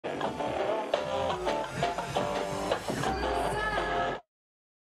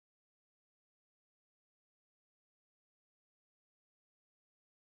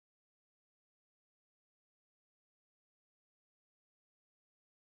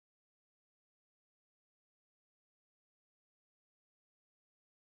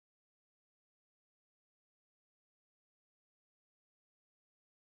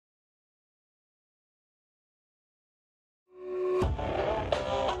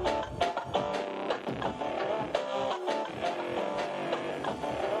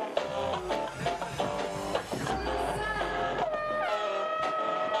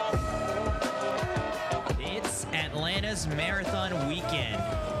Marathon weekend.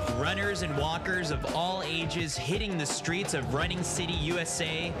 Runners and walkers of all ages hitting the streets of Running City,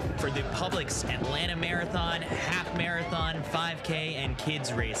 USA for the Publix Atlanta Marathon, Half Marathon, 5K, and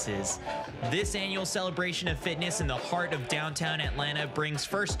kids races. This annual celebration of fitness in the heart of downtown Atlanta brings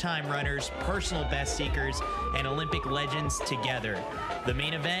first-time runners, personal best seekers, and Olympic legends together. The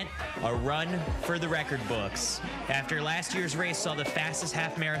main event, a run for the record books. After last year's race saw the fastest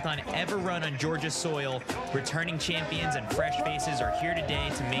half marathon ever run on Georgia soil, returning champions and fresh faces are here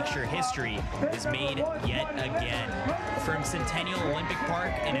today to make sure history is made yet again. From Centennial Olympic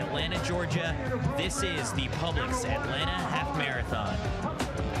Park in Atlanta, Georgia, this is the Publix Atlanta Half Marathon.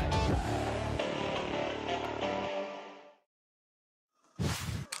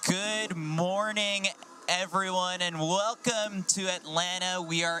 Good morning, everyone, and welcome to Atlanta.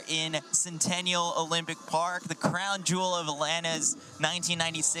 We are in Centennial Olympic Park, the crown jewel of Atlanta's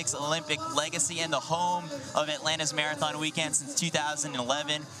 1996 Olympic legacy and the home of Atlanta's marathon weekend since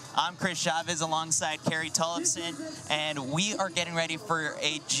 2011. I'm Chris Chavez alongside Carrie Tollefson, and we are getting ready for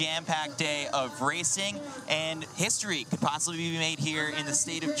a jam-packed day of racing, and history could possibly be made here in the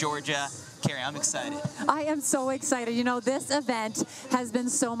state of Georgia. Carrie, I'm excited. I am so excited. You know, this event has been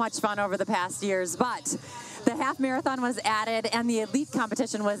so much fun over the past years, but the half marathon was added and the elite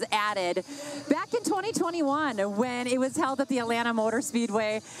competition was added back in 2021 when it was held at the Atlanta Motor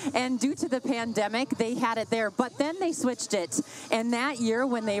Speedway, and due to the pandemic, they had it there, but then they switched it. And that year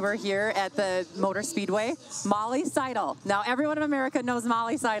when they were here at the Motor Speedway, Molly Seidel. Now, everyone in America knows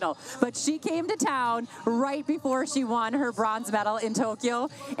Molly Seidel, but she came to town right before she won her bronze medal in Tokyo,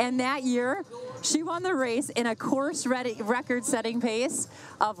 and that year, she won the race in a course record-setting pace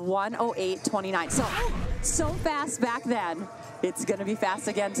of 1:08:29. So fast back then. It's going to be fast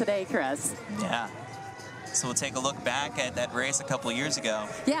again today, Chris. Yeah. So we'll take a look back at that race a couple years ago.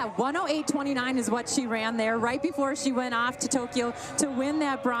 Yeah, 1:08:29 is what she ran there right before she went off to Tokyo to win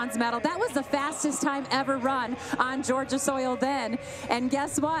that bronze medal. That was the fastest time ever run on Georgia soil then. And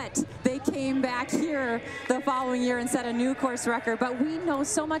guess what? They came back here the following year and set a new course record. But we know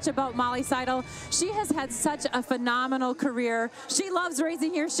so much about Molly Seidel. She has had such a phenomenal career. She loves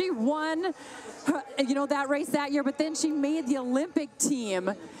racing here. She won, you know, that race that year, but then she made the Olympic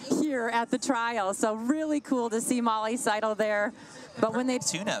team here at the trial. So really cool to see Molly Seidel there. But when they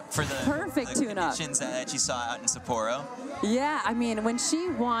tune-up for the perfect tune-up conditions that you saw out in Sapporo. Yeah, I mean, when she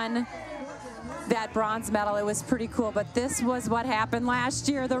won that bronze medal, it was pretty cool. But this was what happened last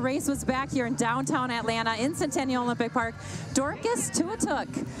year. The race was back here in downtown Atlanta in Centennial Olympic Park. Dorcas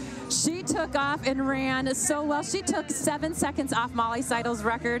Tuatuk, she took off and ran so well. She took 7 seconds off Molly Seidel's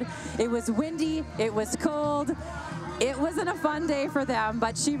record. It was windy, it was cold. It wasn't a fun day for them,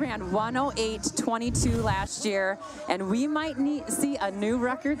 but she ran 1:08:22 last year, and we might see a new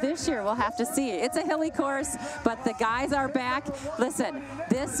record this year. We'll have to see. It's a hilly course, but the guys are back. Listen,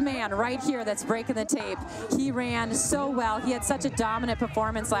 this man right here that's breaking the tape, he ran so well. He had such a dominant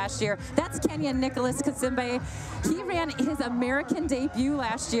performance last year. That's Kenyan Nicholas Kasimbe. He ran his American debut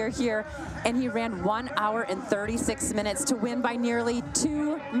last year here, and he ran 1 hour and 36 minutes to win by nearly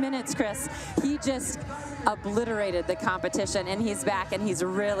 2 minutes, Chris. He just obliterated the competition, and he's back, and he's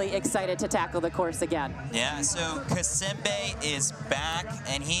really excited to tackle the course again. Yeah, so Kasimbe is back,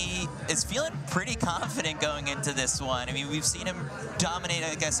 and he is feeling pretty confident going into this one. I mean, we've seen him dominate,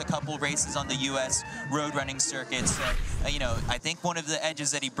 I guess, a couple races on the U.S. road running circuit. So, you know, I think one of the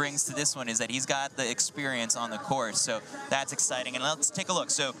edges that he brings to this one is that he's got the experience on the course. So that's exciting. And let's take a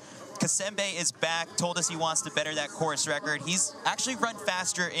look. So Kasimbe is back, told us he wants to better that course record. He's actually run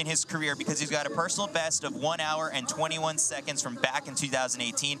faster in his career because he's got a personal best of 1 hour and 21 seconds from back in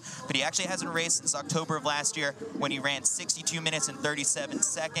 2018, but he actually hasn't raced since October of last year when he ran 62 minutes and 37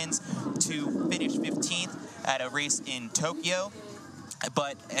 seconds to finish 15th at a race in Tokyo.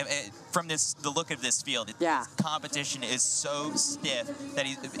 But from the look of this field, yeah, competition is so stiff that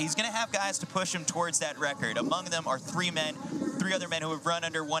he's going to have guys to push him towards that record. Among them are three other men who have run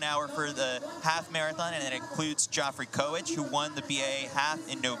under 1 hour for the half marathon, and that includes Joffrey Koech, who won the BAA half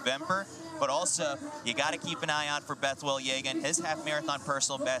in November. But also, you got to keep an eye out for Bethwell Yegan. His half marathon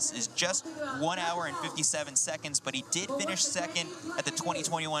personal best is just 1 hour and 57 seconds, but he did finish second at the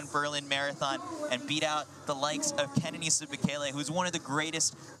 2021 Berlin Marathon and beat out the likes of Kenenisa Bekele, who's one of the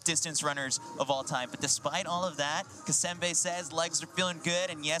greatest distance runners of all time. But despite all of that, Kasimbe says legs are feeling good,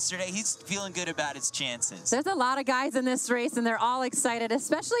 and yesterday he's feeling good about his chances. There's a lot of guys in this race, and they're all excited,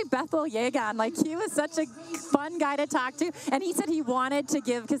 especially Bethwell Yegan. Like, he was such a fun guy to talk to, and he said he wanted to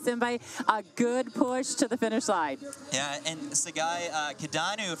give Kasimbe a good push to the finish line. Yeah, and Sagai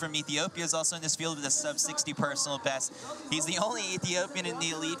Kidanu from Ethiopia is also in this field with a sub-60 personal best. He's the only Ethiopian in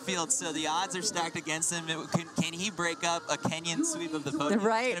the elite field, so the odds are stacked against him. Can he break up a Kenyan sweep of the podium?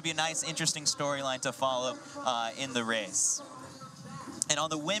 Right. It's going to be a nice, interesting storyline to follow in the race. And on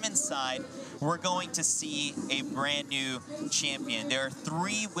the women's side, we're going to see a brand new champion. There are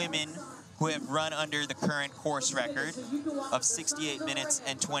 3 women who have run under the current course record of 68 minutes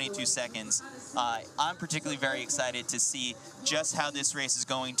and 22 seconds. I'm particularly very excited to see just how this race is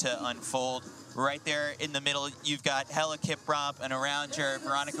going to unfold. Right there in the middle, you've got Hella Kiprop, and around her,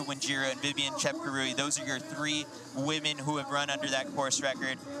 Veronica Wanjiru and Vivian Chepkarui. Those are your 3 women who have run under that course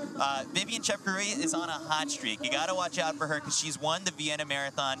record. Vivian Chepkarui is on a hot streak. You got to watch out for her because she's won the Vienna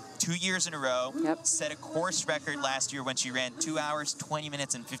Marathon 2 years in a row. Yep. Set a course record last year when she ran 2 hours, 20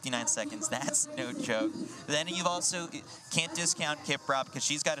 minutes, and 59 seconds. That's no joke. Then you've also can't discount Kiprop because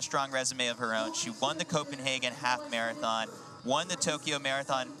she's got a strong resume of her own. She won the Copenhagen Half Marathon, won the Tokyo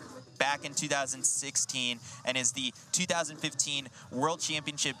Marathon back in 2016, and is the 2015 World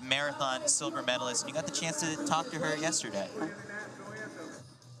Championship Marathon silver medalist. And you got the chance to talk to her yesterday.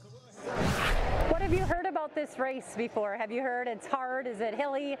 What have you heard about this race before? Have you heard it's hard? Is it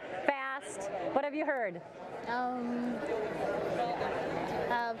hilly, fast? What have you heard?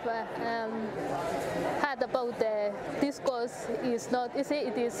 I've heard about this course is not easy.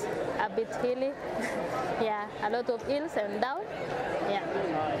 It is a bit hilly. Yeah, a lot of hills and down. Yeah.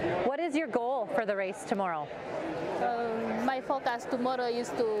 What is your goal for the race tomorrow? My focus tomorrow is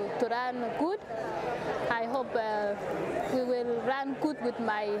to run good. I hope we will run good with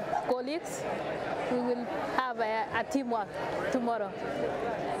my colleagues. We will have a teamwork tomorrow.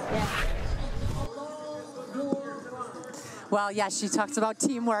 Yeah. Well, yeah, she talks about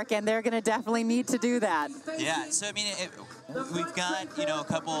teamwork, and they're going to definitely need to do that. Yeah, so I mean, we've got a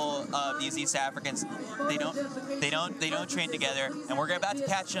couple of these East Africans. They don't train together, and we're about to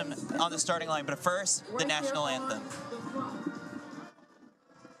catch them on the starting line. But first, the national anthem.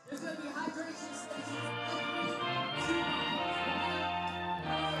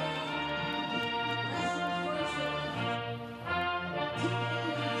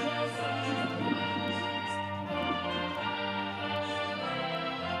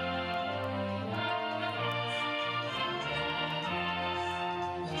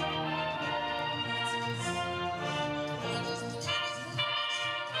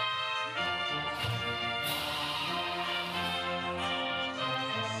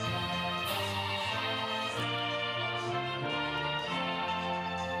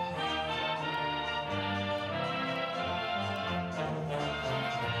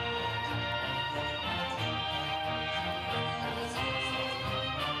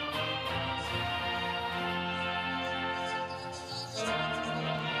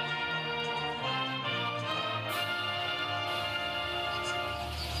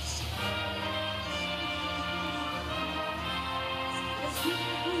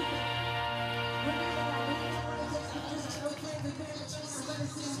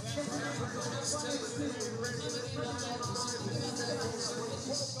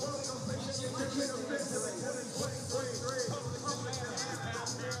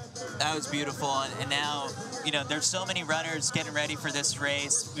 That was beautiful, and now, there's so many runners getting ready for this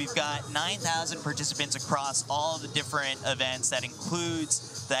race. We've got 9,000 participants across all of the different events. That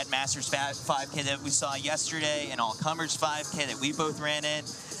includes that Masters 5K that we saw yesterday, and All-Comers 5K that we both ran in.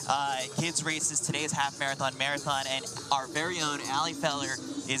 Kids races, today's half marathon, and our very own Allie Feller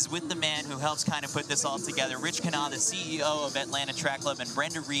is with the man who helps kind of put this all together, Rich Canal, the CEO of Atlanta Track Club, and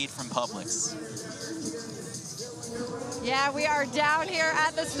Brenda Reed from Publix. Yeah, we are down here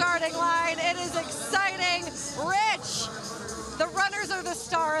at the starting line. It is exciting. Rich, the runners are the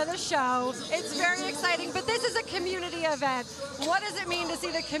star of the show. It's very exciting, but this is a community event. What does it mean to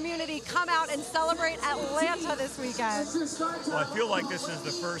see the community come out and celebrate Atlanta this weekend? Well, I feel like this is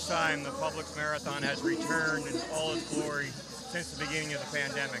the first time the Publix Marathon has returned in all its glory since the beginning of the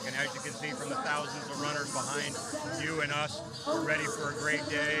pandemic. And as you can see from the thousands of runners behind you and us, we're ready for a great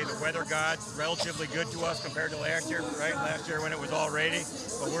day. The weather got relatively good to us compared to last year, right? Last year when it was all rainy,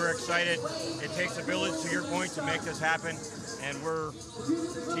 but we're excited. It takes a village, to your point, to make this happen. And we're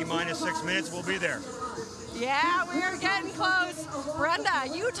T-minus 6 minutes, we'll be there. Yeah, we are getting close. Brenda,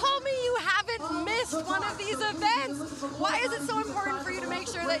 you told me you haven't missed one of these events. Why is it so important for you to make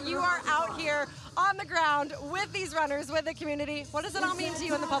sure that you are out here on the ground with these runners, with the community. What does it all mean to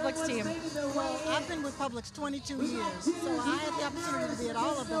you and the Publix team? Well, I've been with Publix 22 years, so I had the opportunity to be at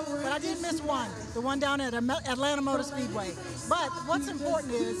all of them, but I did miss one, the one down at Atlanta Motor Speedway. But what's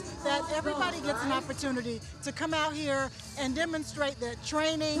important is that everybody gets an opportunity to come out here and demonstrate that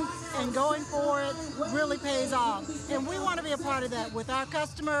training and going for it really pays off. And we want to be a part of that with our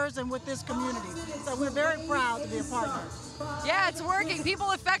customers and with this community. So we're very proud to be a partner. Yeah, it's working. People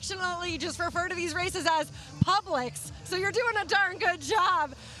affectionately just refer to these races as Publix. So you're doing a darn good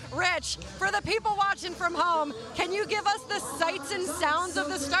job. Rich, for the people watching from home, can you give us the sights and sounds of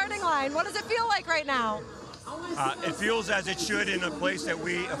the starting line? What does it feel like right now? It feels as it should in a place that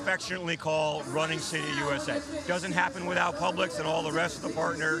we affectionately call Running City, USA. Doesn't happen without Publix and all the rest of the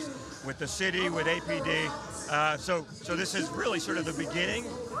partners, with the city, with APD. So this is really sort of the beginning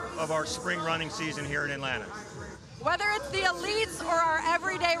of our spring running season here in Atlanta. Whether it's the elites or our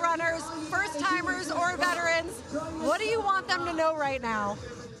everyday runners, first-timers or veterans, what do you want them to know right now?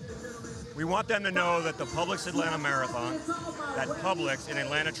 We want them to know that the Publix Atlanta Marathon, that Publix in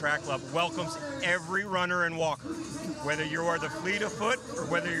Atlanta Track Club welcomes every runner and walker. Whether you are the fleet of foot or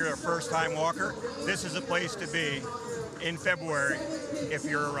whether you're a first-time walker, this is a place to be in February if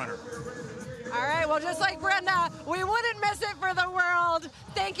you're a runner. All right, well, just like Brenda, we wouldn't miss it for the world.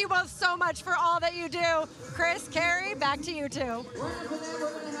 Thank you both so much for all that you do. Chris, Carrie, back to you two.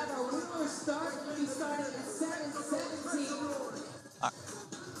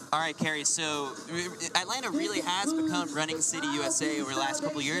 All right, Carrie, so Atlanta really has become Running City USA over the last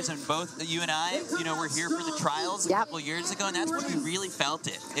couple of years, and both you and I, were here for the trials a couple of years ago, and that's when we really felt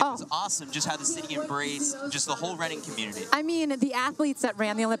it. It was awesome just how the city embraced just the whole running community. I mean, the athletes that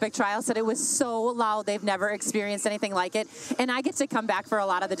ran the Olympic trials said it was so loud, they've never experienced anything like it, and I get to come back for a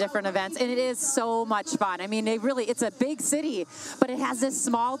lot of the different events, and it is so much fun. I mean, it's a big city, but it has this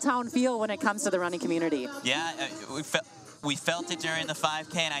small town feel when it comes to the running community. Yeah, we felt it during the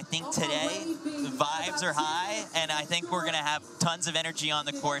 5K, and I think today the vibes are high, and I think we're going to have tons of energy on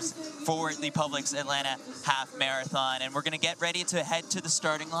the course for the Publix Atlanta Half Marathon, and we're going to get ready to head to the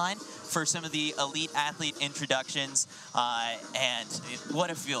starting line for some of the elite athlete introductions, and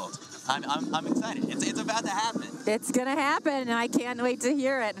what a field. I'm excited. It's about to happen. It's going to happen, and I can't wait to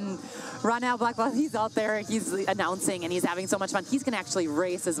hear it. And Ronald Blackwell, he's out there, he's announcing, and he's having so much fun. He's going to actually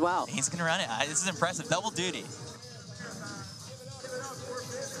race as well. He's going to run it. This is impressive. Double duty.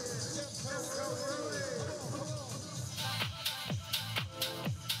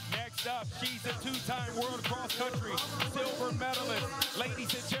 Up. She's a two-time world cross-country silver medalist.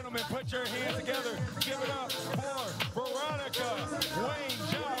 Ladies and gentlemen, put your hands together. Give it up for Veronica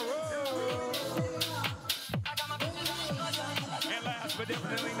Wayne-Jarreau. And last but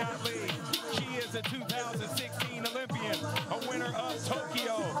definitely not least, she is a 2016 Olympian, a winner of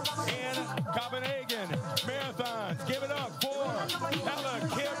Tokyo and Copenhagen marathons. Give it up for Ella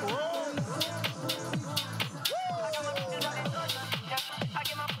Kip-Rose.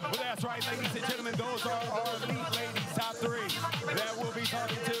 Well, that's right, ladies and gentlemen, those are our elite ladies, top three that we'll be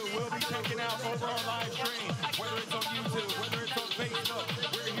talking to. We'll be checking out over our live stream, whether it's on YouTube, whether it's on Facebook.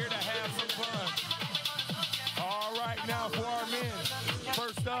 We're here to have some fun. All right, now for our men.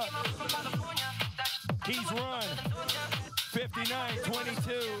 First up, he's run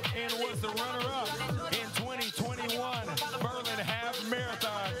 59.22 and was the runner-up in 2021 Berlin Half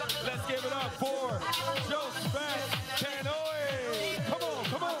Marathon. Let's give it up for Joseph Canoe. Come on,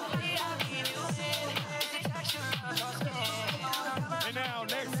 come on. And now,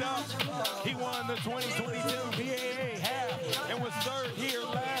 next up, he won the 2022 BAA Half and was third here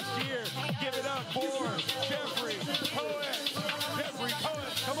last year. Give it up for Jeffrey Cohen. Jeffrey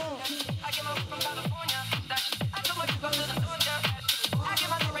Cohen, come on.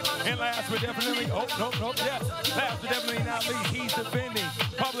 And last but definitely, last but definitely not least, he's defending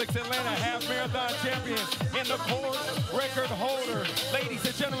Publix Atlanta Half Marathon champion and the course record holder. Ladies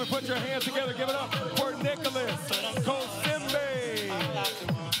and gentlemen, put your hands together. Give it up for Nicholas Kosimbe.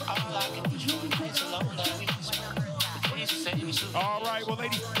 All right, well,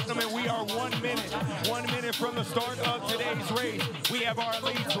 ladies and gentlemen, we are 1 minute from the start of today's race. We have our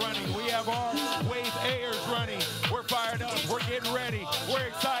elites running. We have our Wave Ayers running. We're fired up. We're getting ready. We're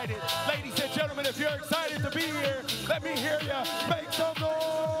excited. Ladies and gentlemen, if you're excited to be here, let me hear you. Make some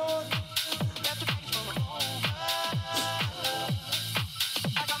noise.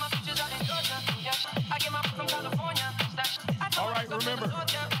 All right, remember,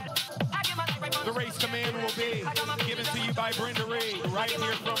 the race command will be given to you by Brenda Reed right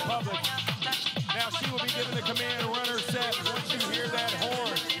here from Publix. Now she will be given the command runner set. Once you hear that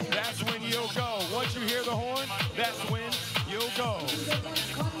horn, that's when you'll go. Once you hear the horn, that's when you'll go.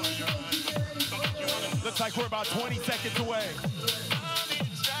 looks like we're about 20 seconds away.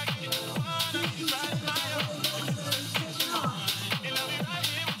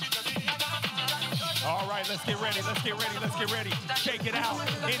 All right, let's get ready, let's get ready, let's get ready. Shake it out.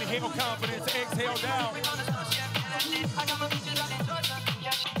 Inhale confidence, exhale down.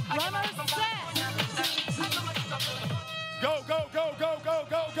 Runners set. Go, go, go, go, go,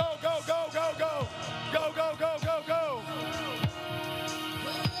 go, go, go, go, go, go. Go, go, go, go, go.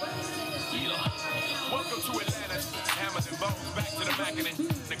 Welcome to Atlanta. Hammers and bones, back to the Mac and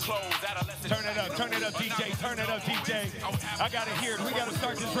the clothes. Turn it up, DJ, turn it up, DJ. I gotta hear it. We gotta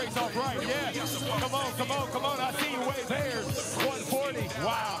start this race off right. Yeah. Come on, come on, come on. I see you way there. 140.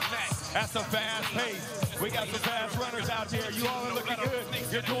 Wow. That's a fast pace. We got some fast runners out there. You all are looking good.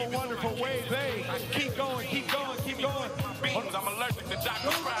 You're doing wonderful. Wave, hey. Keep going, keep going, keep going. I'm allergic to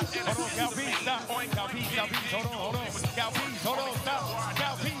Dr. Fry. Hold on, Cal P, stop. Cal P, stop. Hold on, hold on. Cal P, hold on, stop.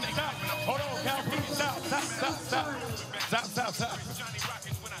 Cal P, stop. Hold on, Cal P, stop. Stop, stop, stop. Stop, stop, stop.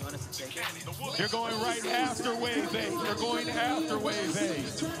 You're going right after Wave A. You're going after Wave A.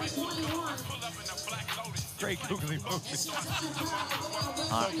 Great googly moogly. It's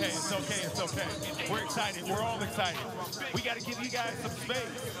okay, it's okay, it's okay. We're excited. We're all excited. We got to give you guys some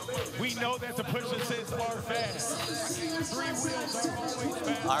space. We know that the push assists are fast. 3 wheels are always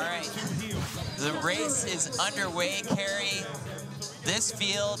fast. All right. 2 heels. The race is underway, Carrie. This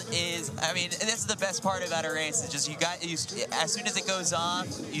field is, I mean, this is the best part about a race. It's just as soon as it goes off,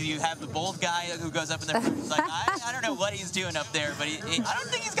 you have the bold guy who goes up in there. Like, I don't know what he's doing up there, but I don't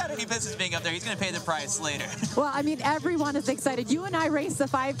think he's got any business being up there. He's going to pay the price later. Well, I mean, everyone is excited. You and I raced the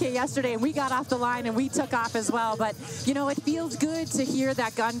 5K yesterday, and we got off the line, and we took off as well. But, you know, it feels good to hear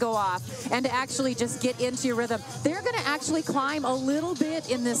that gun go off and to actually just get into your rhythm. They're going to actually climb a little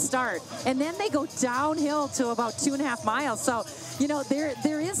bit in this start, and then they go downhill to about 2.5 miles. So, you know,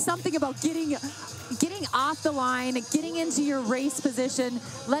 there is something about getting off the line, getting into your race position,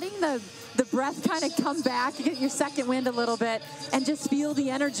 letting the breath kind of come back, get your second wind a little bit, and just feel the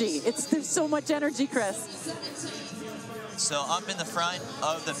energy. There's so much energy, Chris. So up in the front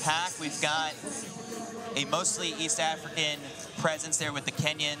of the pack, we've got a mostly East African presence there with the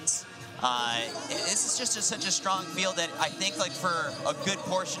Kenyans. This is just such a strong field that I think, like, for a good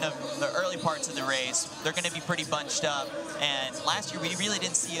portion of the early parts of the race, they're going to be pretty bunched up. And last year, we really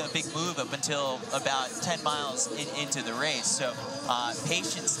didn't see a big move up until about 10 miles into the race. So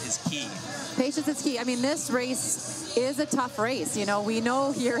patience is key. Patience is key. I mean, this race is a tough race. You know, we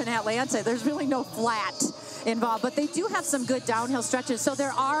know here in Atlanta, there's really no flat involved, but they do have some good downhill stretches. So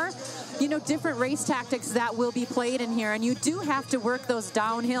there are, you know, different race tactics that will be played in here, and you do have to work those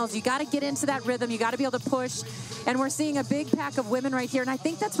downhills. You got to get into that rhythm. You got to be able to push, and we're seeing a big pack of women right here, and I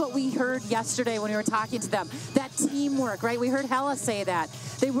think that's what we heard yesterday when we were talking to them, that teamwork, right? We heard Hella say that.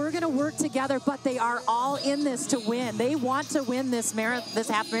 They were going to work together, but they are all in this to win. They want to win this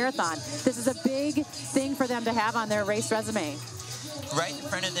half marathon. This is a big thing for them to have on their race resume. Right in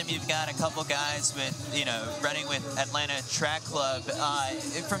front of them, you've got a couple guys with, you know, running with Atlanta Track Club.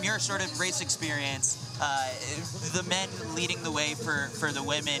 From your sort of race experience, the men leading the way for the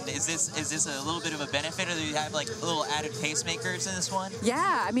women, is this a little bit of a benefit, or do you have like little added pacemakers in this one?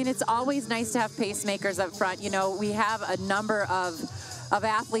 Yeah, I mean, it's always nice to have pacemakers up front. You know, we have a number of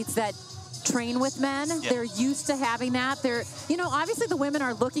athletes that train with men. Yep. They're used to having that. They're, you know, obviously the women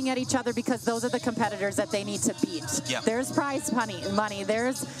are looking at each other because those are the competitors that they need to beat. Yep. There's prize money.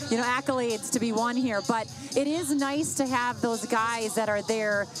 There's, you know, accolades to be won here. But it is nice to have those guys that are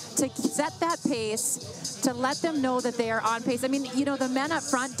there to set that pace, to let them know that they are on pace. I mean, you know, the men up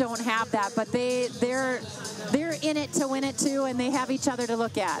front don't have that, but they're in it to win it too, and they have each other to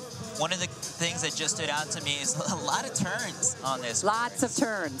look at. One of the things that just stood out to me is a lot of turns on this. Lots of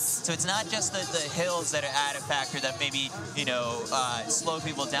turns. So it's not just the hills that add a factor that maybe, you know, slow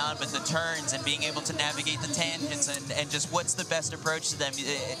people down, but the turns and being able to navigate the tangents and just what's the best approach to them.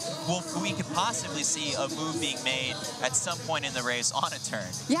 We could possibly see a move being made at some point in the race on a turn.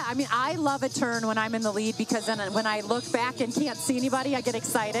 Yeah, I mean, I love a turn when I'm in the lead because then when I look back and can't see anybody, I get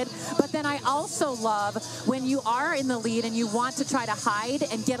excited. But then I also love when you are in the lead and you want to try to hide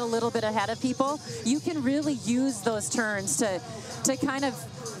and get a little bit ahead of people, you can really use those turns to kind of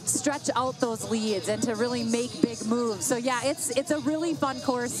stretch out those leads and to really make big moves. So yeah, it's a really fun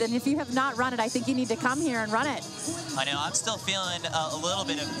course, and if you have not run it, I think you need to come here and run it. I know, I'm still feeling a little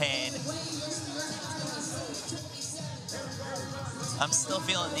bit of pain. I'm still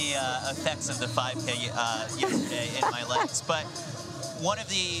feeling the effects of the 5K yesterday in my legs, but one of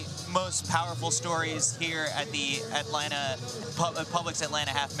the most powerful stories here at the Publix Atlanta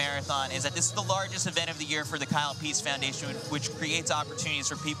Half Marathon is that this is the largest event of the year for the Kyle Pease Foundation, which creates opportunities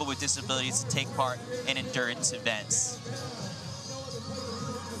for people with disabilities to take part in endurance events.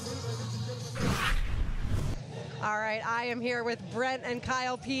 All right, I am here with Brent and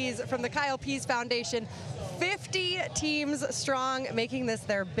Kyle Pease from the Kyle Pease Foundation. 50 teams strong, making this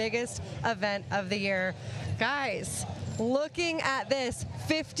their biggest event of the year. Guys, looking at this,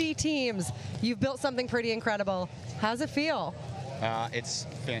 50 teams, you've built something pretty incredible. How's it feel? It's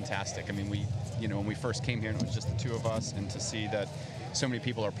fantastic. I mean, when we first came here, it was just the two of us, and to see that so many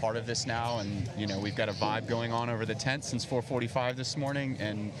people are part of this now, and we've got a vibe going on over the tent since 4:45 this morning,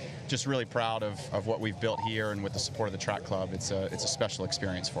 and just really proud of what we've built here, and with the support of the track club, it's a special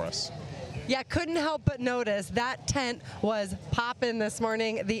experience for us. Yeah, couldn't help but notice that tent was popping this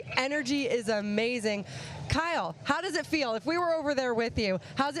morning. The energy is amazing. Kyle, how does it feel? If we were over there with you,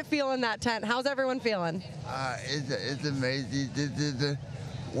 how's it feel in that tent? How's everyone feeling? It's amazing. This is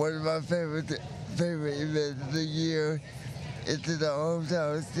one of my favorite events of the year. It's in our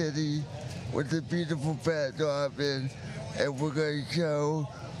hometown city with a beautiful backdrop, and we're going to show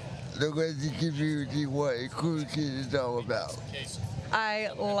the racing community what inclusion is all about. I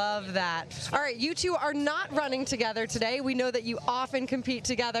love that. All right, you two are not running together today. We know that you often compete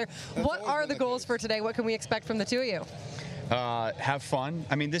together. What are the goals for today? What can we expect from the two of you? Have fun.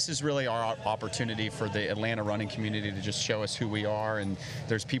 I mean, this is really our opportunity for the Atlanta running community to just show us who we are, and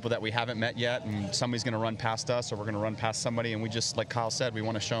there's people that we haven't met yet, and somebody's going to run past us, or we're going to run past somebody, and we just, like Kyle said, we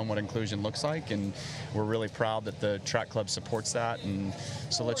want to show them what inclusion looks like, and we're really proud that the track club supports that, and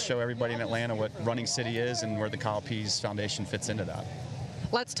so let's show everybody in Atlanta what Running City is and where the Kyle Pease Foundation fits into that.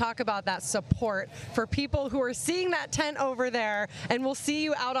 Let's talk about that support for people who are seeing that tent over there and will see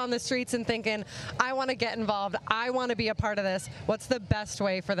you out on the streets and thinking, I want to get involved, I want to be a part of this. What's the best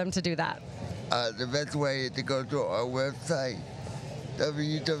way for them to do that? The best way is to go to our website,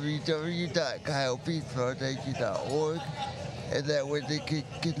 www.kylepeacefoundation.org, and that way they can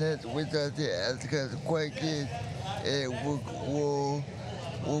connect with us and ask us questions, and we'll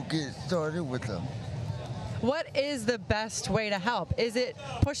get started with them. What is the best way to help? Is it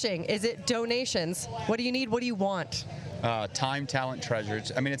pushing? Is it donations? What do you need? What do you want? Time, talent,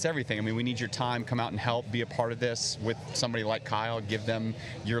 treasures. I mean, it's everything. I mean, we need your time. Come out and help. Be a part of this with somebody like Kyle. Give them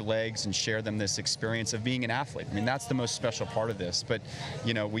your legs and share them this experience of being an athlete. I mean, that's the most special part of this. But,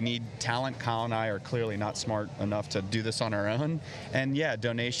 we need talent. Kyle and I are clearly not smart enough to do this on our own. And yeah,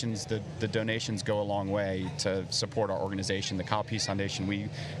 donations, the donations go a long way to support our organization. The Kyle Pease Foundation, we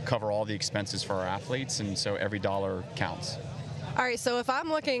cover all the expenses for our athletes, and so every dollar counts. All right, so if I'm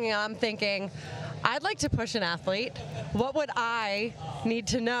looking and I'm thinking, I'd like to push an athlete, what would I need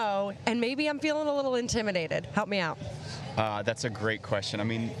to know? And maybe I'm feeling a little intimidated. Help me out. That's a great question. I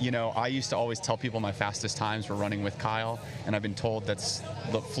mean, I used to always tell people my fastest times were running with Kyle, and I've been told that's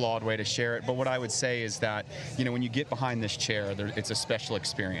the flawed way to share it. But what I would say is that, when you get behind this chair, it's a special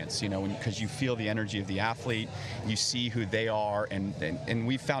experience, because you feel the energy of the athlete, you see who they are, and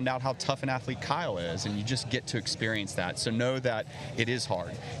we found out how tough an athlete Kyle is, and you just get to experience that. So know that it is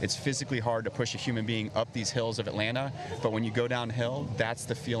hard. It's physically hard to push a human being up these hills of Atlanta, but when you go downhill, that's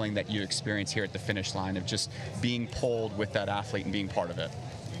the feeling that you experience here at the finish line of just being pulled with that athlete and being part of it.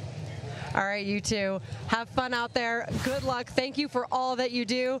 All right, you two, have fun out there. Good luck. Thank you for all that you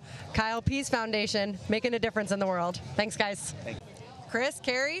do. Kyle Pease Foundation, making a difference in the world. Thanks, guys. Thank you. Chris,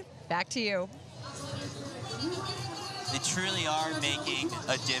 Carrie, back to you. They truly are making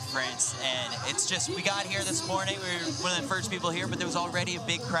a difference, and it's just, we got here this morning, we were one of the first people here, but there was already a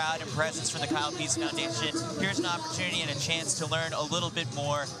big crowd and presence from the Kyle Pease Foundation. Here's an opportunity and a chance to learn a little bit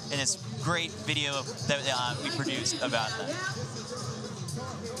more in this great video that we produced about them.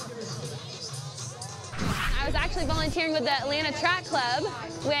 I was actually volunteering with the Atlanta Track Club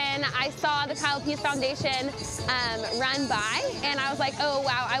when I saw the Kyle Pease Foundation run by, and I was like, oh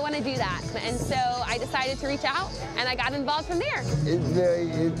wow, I want to do that. And so I decided to reach out, and I got involved from there. It's very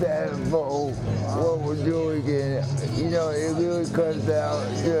impactful what we're doing, and it really comes out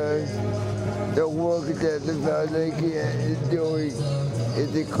to the work that the foundation is doing.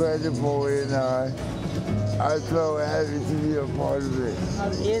 It's incredible, and I'm so happy to be a part of it.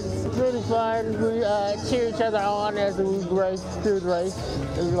 It's really fun. We cheer each other on as we race through the race.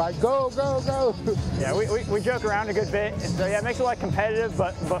 And we're like, go, go, go. Yeah, we joke around a good bit. So yeah, it makes it like competitive,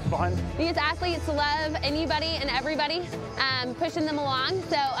 but fun. These athletes love anybody and everybody, pushing them along.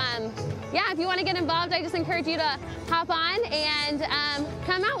 So yeah, if you want to get involved, I just encourage you to hop on and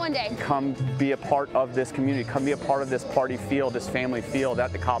come out one day. Come be a part of this community. Come be a part of this party feel, this family feel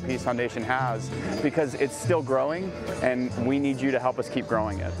that the Kyle Peace Foundation has, because it's still growing, and we need you to help us keep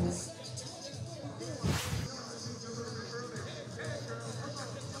growing it.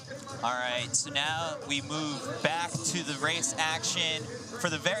 All right, so now we move back to the race action.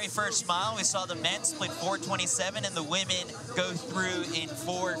 For the very first mile, we saw the men split 4:27 and the women go through in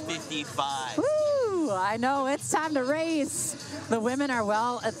 4:55. Woo! I know, it's time to race. The women are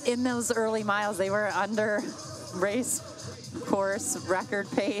well in those early miles. They were under race course record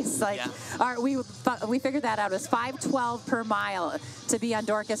pace. Like, yeah. We figured that out. It was 5:12 per mile to be on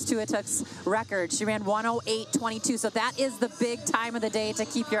Dorcas Tuatuk's record. She ran 1:08.22. So that is the big time of the day to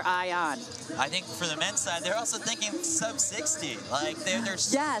keep your eye on. I think for the men's side, they're also thinking sub 60. Like they're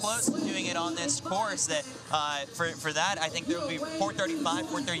so close to doing it on this course that for that, I think there will be 4:35,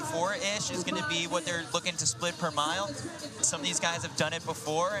 4:34-ish is going to be what they're looking to split per mile. Some of these guys have done it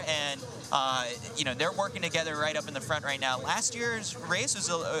before, and you know, they're working together right up in the front right now. Last year's race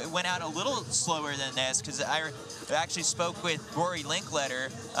went out a little slower than this because I actually spoke with Rory Linkletter,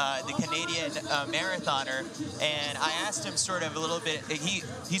 the Canadian marathoner, and I asked him sort of a little bit.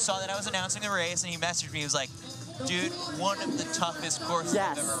 He saw that I was announcing the race, and he messaged me. He was like, "Dude, one of the toughest courses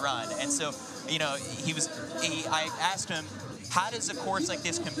I've ever run." And so, you know, I asked him, how does a course like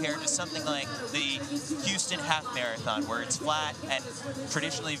this compare to something like the Houston Half Marathon, where it's flat and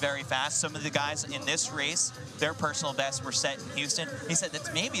traditionally very fast? Some of the guys in this race, their personal bests were set in Houston. He said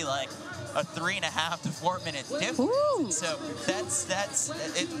that's maybe like a 3.5 to 4 minute difference. Ooh. So that's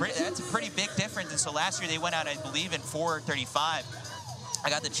a pretty big difference. And so last year they went out, I believe, in 4:35. I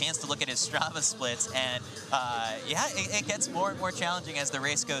got the chance to look at his Strava splits, and yeah, it gets more and more challenging as the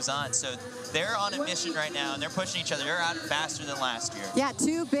race goes on. So they're on a mission right now, and they're pushing each other. They're out faster than last year. Yeah,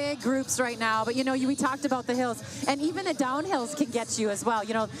 two big groups right now. But, you know, we talked about the hills, and even the downhills can get you as well.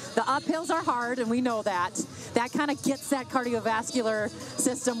 You know, the uphills are hard, and we know that. That kind of gets that cardiovascular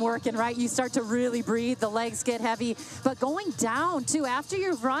system working, right? You start to really breathe. The legs get heavy. But going down, too, after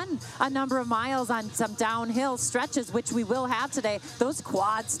you've run a number of miles on some downhill stretches, which we will have today, those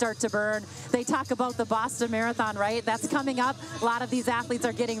quads start to burn. They talk about the Boston Marathon, right? That's coming up. A lot of these athletes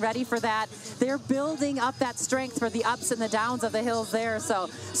are getting ready for that. They're building up that strength for the ups and the downs of the hills there. So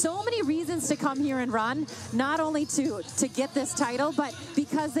many reasons to come here and run, not only to get this title, but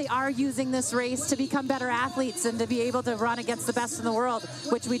because they are using this race to become better athletes and to be able to run against the best in the world,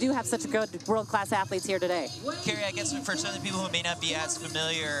 which we do have such good world-class athletes here today. Carrie, I guess for some of the people who may not be as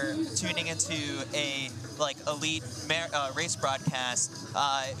familiar tuning into a elite race broadcast,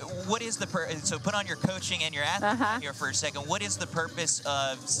 what is the so put on your coaching and your athlete here for a second. What is the purpose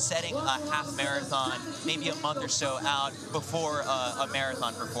of setting a half marathon maybe a month or so out before a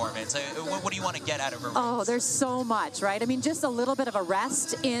marathon performance? What do you want to get out of a race? Oh, there's so much, right? I mean, just a little bit of a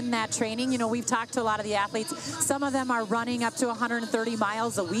rest in that training. You know, we've talked to a lot of the athletes. Some of them are running up to 130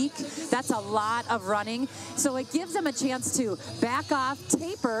 miles a week. That's a lot of running. So it gives them a chance to back off,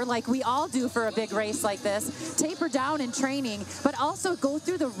 taper, like we all do for a big race like this, taper down in training, but also go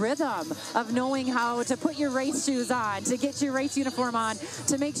through the rhythm of knowing how to put your race shoes on, to get your race uniform on,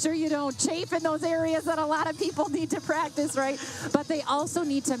 to make sure you don't chafe in those areas that a lot of people need to practice, right? But they also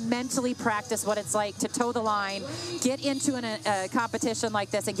need to mentally practice what it's like to toe the line, get into a competition like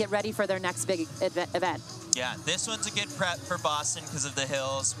this, and get ready for their next big event. Yeah, this one's a good prep for Boston because of the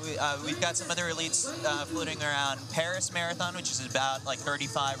hills. We've got some other elites floating around. Paris Marathon, which is about like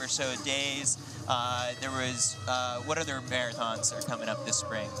 35 or so days. There was, what other marathons are coming up this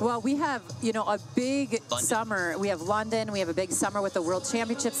spring? Well, we have, you know, a big summer. We have London. We have a big summer with the World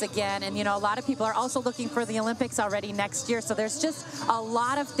Championships again. And, you know, a lot of people are also looking for the Olympics already next year. So there's just a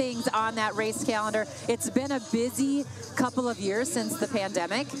lot of things on that race calendar. It's been a busy couple of years since the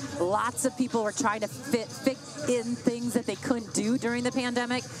pandemic. Lots of people were trying to fit in things that they couldn't do during the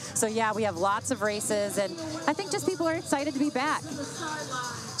pandemic. So, yeah, we have lots of races. And I think just people are excited to be back.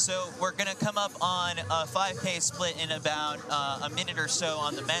 So we're going to come up on a 5K split in about a minute or so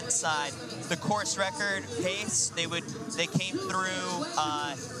on the men's side. The course record pace, they came through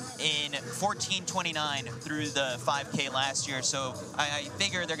in 14:29 through the 5K last year. So I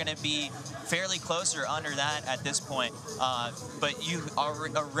figure they're going to be fairly close or under that at this point. But you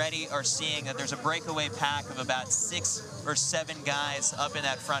already are seeing that there's a breakaway pack of about 6 or 7 guys up in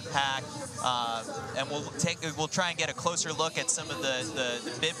that front pack. And we'll try and get a closer look at some of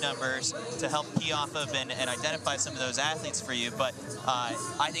the bib numbers to help key off of and identify some of those athletes for you. But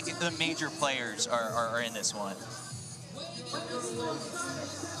I think the major players are in this one.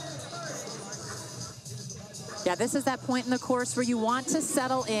 Yeah, this is that point in the course where you want to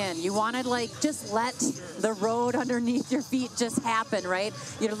settle in. You want to, like, just let the road underneath your feet just happen, right?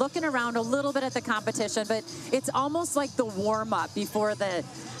 You're looking around a little bit at the competition, but it's almost like the warm-up before the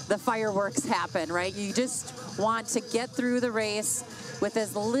fireworks happen, right? You just want to get through the race with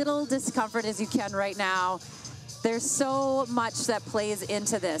as little discomfort as you can right now. There's so much that plays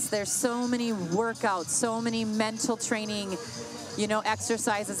into this. There's so many workouts, so many mental training, you know,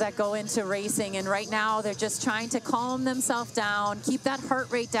 exercises that go into racing. And right now they're just trying to calm themselves down, keep that heart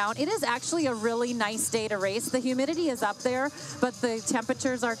rate down. It is actually a really nice day to race. The humidity is up there, but the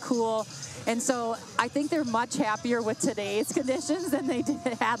temperatures are cool. And so I think they're much happier with today's conditions than they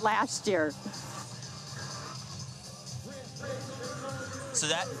had last year. So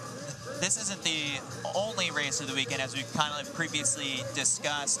this isn't the only race of the weekend, as we kind of previously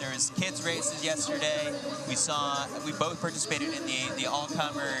discussed. There was kids races yesterday. We both participated in the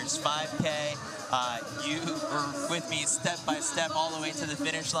all-comers 5K. You were with me step by step all the way to the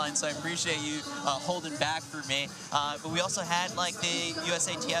finish line, so I appreciate you holding back for me. But we also had like the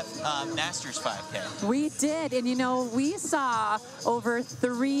USATF Masters 5K. We did, and you know, we saw over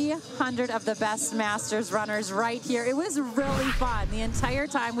 300 of the best Masters runners right here. It was really fun the entire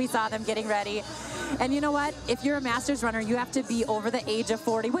time we saw them getting ready. And you know what? If you're a Masters runner, you have to be over the age of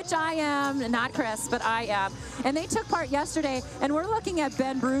 40, which I am, not Chris, but I am. And they took part yesterday, and we're looking at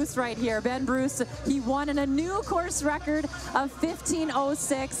Ben Bruce right here. Ben Bruce, he won in a new course record of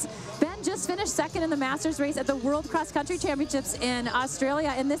 15:06. Ben just finished second in the Masters race at the World Cross Country Championships in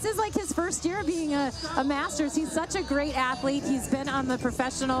Australia, and this is like his first year being a Masters. He's such a great athlete. He's been on the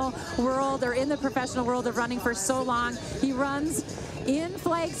professional world, or in the professional world of running for so long. He runs in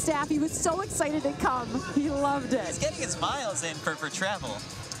Flagstaff. He was so excited to come. He loved it. He's getting his miles in for travel.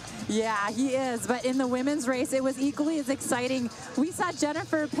 Yeah, he is. But in the women's race, it was equally as exciting. We saw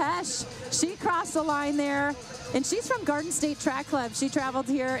Jennifer Pesch. She crossed the line there, and she's from Garden State Track Club. She traveled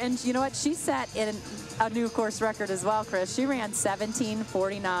here, and you know what? She set in a new course record as well, Chris. She ran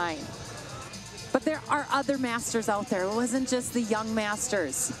 17:49. But there are other Masters out there. It wasn't just the young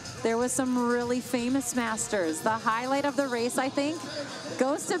Masters. There was some really famous Masters. The highlight of the race, I think,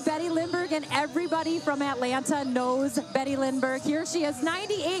 goes to Betty Lindbergh, and everybody from Atlanta knows Betty Lindbergh. Here she is,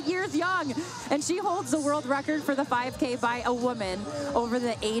 98 years young, and she holds the world record for the 5K by a woman over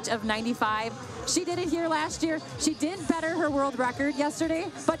the age of 95. She did it here last year. She did better her world record yesterday,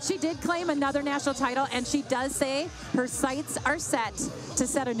 but she did claim another national title, and she does say her sights are set to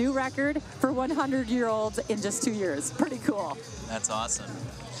set a new record for 100-year-olds in just 2 years. Pretty cool. That's awesome.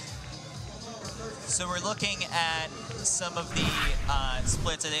 So we're looking at some of the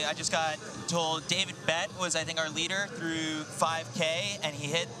splits. I just got told David Bett was, I think, our leader through 5K, and he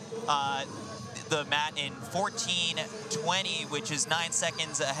hit the mat in 14:20, which is 9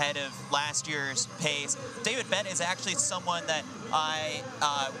 seconds ahead of last year's pace. David Bett is actually someone that I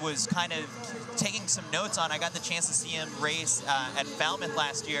was kind of taking some notes on. I got the chance to see him race at Falmouth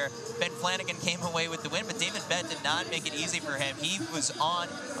last year. Ben Flanagan came away with the win, but David Bett did not make it easy for him. He was on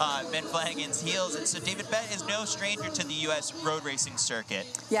Ben Flanagan's heels, and so David Bett is no stranger to the U.S. road racing circuit.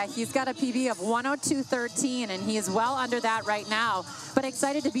 Yeah, he's got a PB of 102.13, and he is well under that right now, but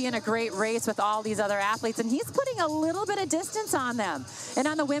excited to be in a great race with all these other athletes, and he's putting a little bit of distance on them. And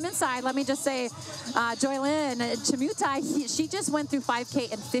on the women's side, let me just say, Joylyn Chimutai, she just went through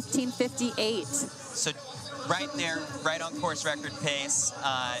 5K in 15:58. So right there, right on course record pace.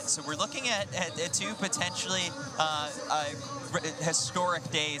 So we're looking at two potentially historic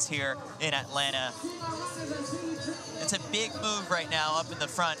days here in Atlanta. It's a big move right now up in the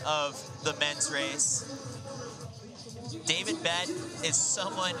front of the men's race. David Bett is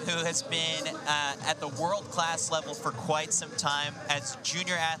someone who has been at the world-class level for quite some time. As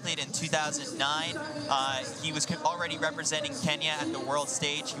junior athlete in 2009, he was already representing Kenya at the world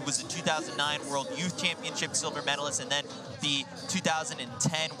stage. He was a 2009 World Youth Championship silver medalist, and then the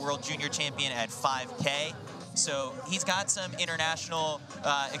 2010 World Junior Champion at 5K. So he's got some international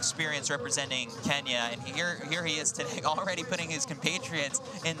experience representing Kenya, and here he is today, already putting his compatriots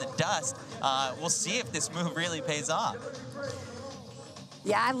in the dust. We'll see if this move really pays off.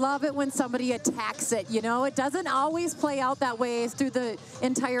 Yeah, I love it when somebody attacks it, you know? It doesn't always play out that way through the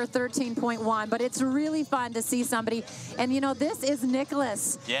entire 13.1, but it's really fun to see somebody. And, you know, this is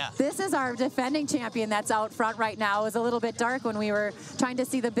Nicholas. Yeah. This is our defending champion that's out front right now. It was a little bit dark when we were trying to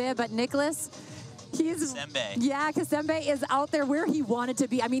see the bib, but Nicholas, Kasembe. Yeah, Kasembe is out there where he wanted to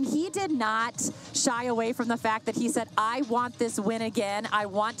be. I mean, he did not shy away from the fact that he said, I want this win again. I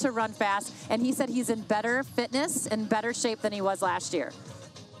want to run fast. And he said he's in better fitness and better shape than he was last year.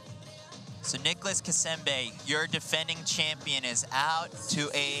 So Nicholas Kasembe, your defending champion, is out to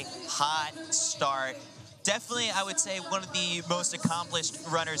a hot start. definitely, I would say, one of the most accomplished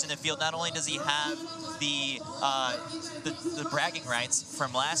runners in the field. Not only does he have the bragging rights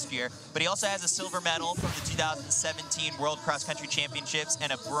from last year, but he also has a silver medal from the 2017 World Cross Country Championships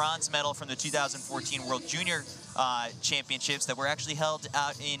and a bronze medal from the 2014 World Junior Championships that were actually held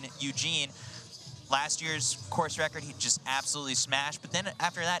out in Eugene. Last year's course record, he just absolutely smashed. But then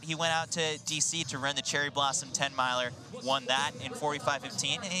after that, he went out to DC to run the Cherry Blossom 10-miler, won that in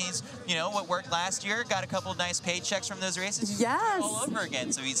 45:15. And he's, you know, what worked last year, got a couple nice paychecks from those races. Yes. All over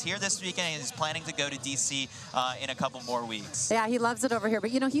again. So he's here this weekend, and he's planning to go to DC in a couple more weeks. Yeah, he loves it over here.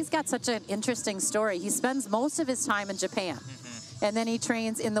 But, you know, he's got such an interesting story. He spends most of his time in Japan. And then he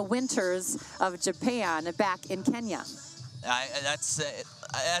trains in the winters of Japan back in Kenya. That's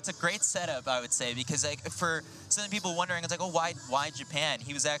a great setup, I would say, because like for some people wondering, it's like, oh, why Japan?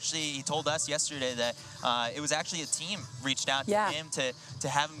 He told us yesterday that it was actually a team reached out to him to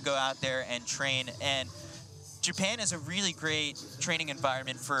have him go out there and train. And Japan is a really great training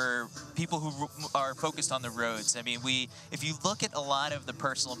environment for people who are focused on the roads. I mean, if you look at a lot of the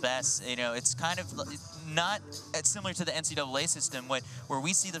personal bests, you know, it's kind of not similar to the NCAA system, where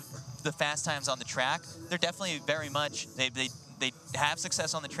we see the fast times on the track. They're definitely very much, they have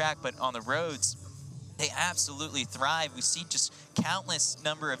success on the track, but on the roads, they absolutely thrive. We see just countless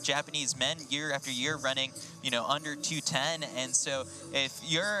number of Japanese men year after year running, you know, under 210. And so if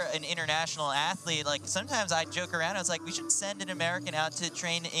you're an international athlete, like sometimes I joke around, I was like, we should send an American out to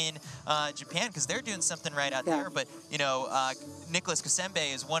train in Japan because they're doing something right out there. But, you know, Nicholas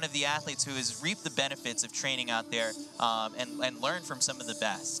Kasembe is one of the athletes who has reaped the benefits of training out there and learned from some of the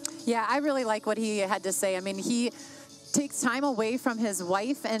best. Yeah, I really like what he had to say. I mean, he takes time away from his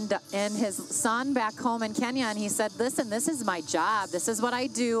wife and his son back home in Kenya, and he said, listen, this is my job, this is what I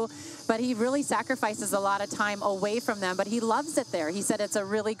do, but he really sacrifices a lot of time away from them, but he loves it there. He said it's a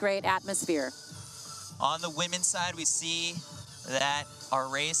really great atmosphere. On the women's side, we see that our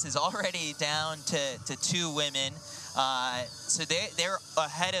race is already down to 2 women, so they're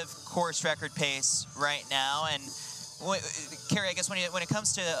ahead of course record pace right now. And Carrie, I guess when it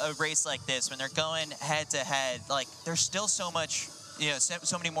comes to a race like this, when they're going head-to-head, like there's still so much, you know,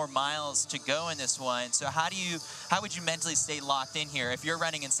 so many more miles to go in this one. So how would you mentally stay locked in here? If you're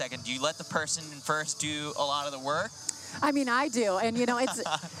running in second, do you let the person in first do a lot of the work? I mean, I do, and you know, it's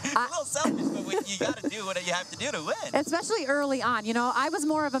a little selfish, but you got to do what you have to do to win. Especially early on. You know, I was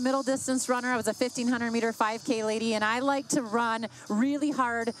more of a middle distance runner. I was a 1,500-meter 5K lady, and I like to run really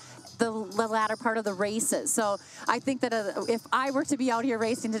hard the latter part of the races. So I think that if I were to be out here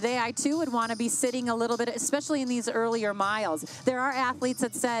racing today, I too would want to be sitting a little bit, especially in these earlier miles. There are athletes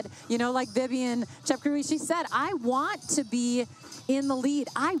that said, you know, like Vivian Chepkirui, she said, I want to be in the lead.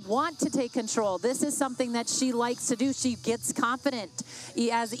 I want to take control. This is something that she likes to do. She gets confident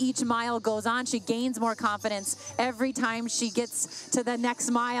as each mile goes on. She gains more confidence every time she gets to the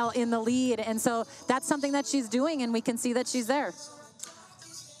next mile in the lead. And so that's something that she's doing, and we can see that she's there.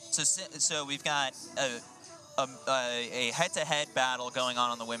 So we've got a head-to-head battle going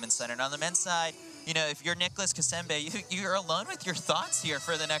on the women's side. And on the men's side, you know, if you're Nicholas Kasembe, you're alone with your thoughts here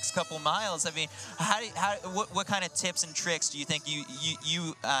for the next couple miles. I mean, what kind of tips and tricks do you think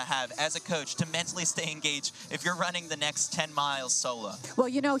you have as a coach to mentally stay engaged if you're running the next 10 miles solo? Well,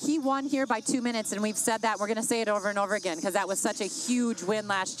 you know, he won here by 2 minutes, and we've said that. We're going to say it over and over again because that was such a huge win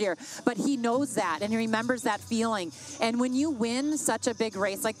last year. But he knows that, and he remembers that feeling. And when you win such a big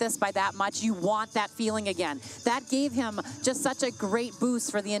race like this by that much, you want that feeling again. That gave him just such a great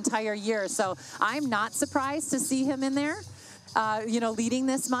boost for the entire year. So I'm not surprised to see him in there, you know, leading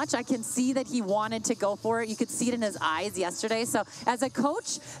this much. I can see that he wanted to go for it. You could see it in his eyes yesterday. So as a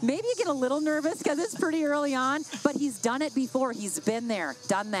coach, maybe you get a little nervous because it's pretty early on, but he's done it before. He's been there,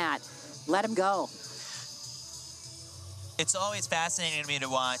 done that. Let him go. It's always fascinating to me to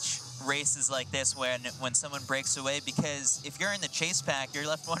watch races like this when someone breaks away, because if you're in the chase pack, you're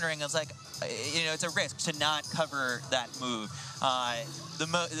left wondering, it's like, you know, it's a risk to not cover that move.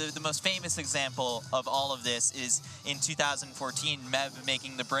 The most famous example of all of this is in 2014, Mev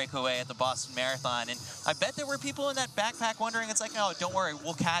making the breakaway at the Boston Marathon. And I bet there were people in that backpack wondering, it's like, oh, don't worry,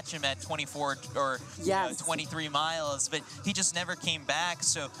 we'll catch him at 24 or you know, 23 miles. But he just never came back.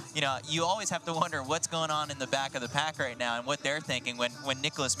 So, you know, you always have to wonder what's going on in the back of the pack right now and what they're thinking when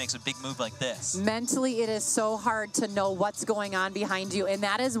Nicholas makes a big move like this. Mentally, it is so hard to know what's going on behind you. And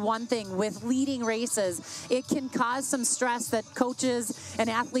that is one thing with leading races. It can cause some stress that coaches and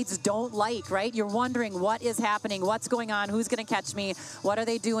athletes don't like, right? You're wondering what is happening, what's going on, who's going to catch me, what are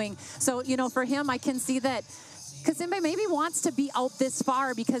they doing? So, you know, for him, I can see that Kasimbe maybe wants to be out this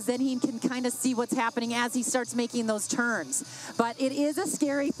far because then he can kind of see what's happening as he starts making those turns. But it is a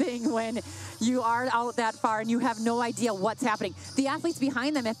scary thing when you are out that far and you have no idea what's happening. The athletes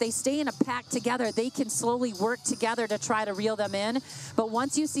behind them, if they stay in a pack together, they can slowly work together to try to reel them in. But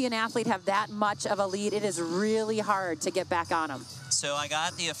once you see an athlete have that much of a lead, it is really hard to get back on them. So I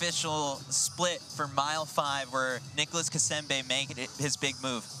got the official split for mile 5 where Nicholas Kasembe made his big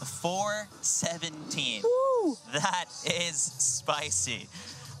move. 4:17. Woo! That is spicy.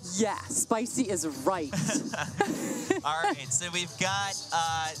 Yeah, spicy is right. All right, so we've got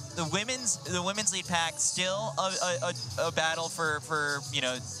the women's lead pack, still a battle for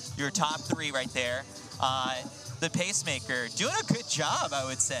your top 3 right there. The pacemaker doing a good job, I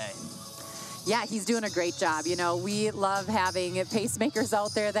would say. Yeah, he's doing a great job. You know, we love having pacemakers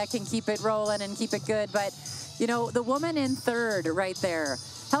out there that can keep it rolling and keep it good. But, you know, the woman in 3rd right there,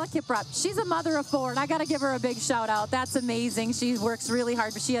 Hella Kiprop, she's a mother of 4, and I got to give her a big shout out. That's amazing. She works really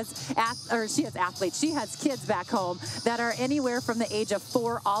hard, but she has athletes. She has kids back home that are anywhere from the age of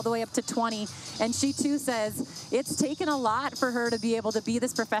 4 all the way up to 20. And she too says it's taken a lot for her to be able to be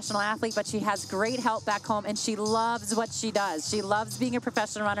this professional athlete, but she has great help back home, and she loves what she does. She loves being a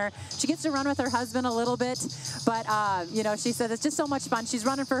professional runner. She gets to run with her husband a little bit, but you know, she says it's just so much fun. She's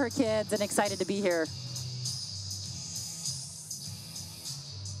running for her kids and excited to be here.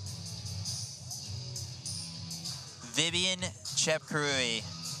 Vivian Chepkarui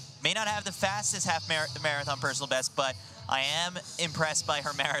may not have the fastest half marathon personal best, but I am impressed by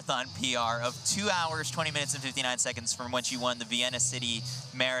her marathon PR of 2 hours, 20 minutes, and 59 seconds from when she won the Vienna City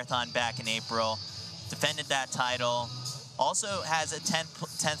Marathon back in April. Defended that title. Also has a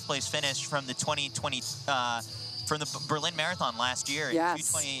 10th place finish from the 2020 from the Berlin Marathon last year in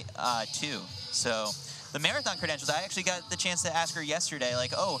 2:22. So the marathon credentials, I actually got the chance to ask her yesterday,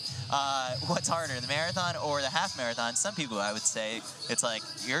 like, what's harder, the marathon or the half marathon? Some people, I would say, it's like,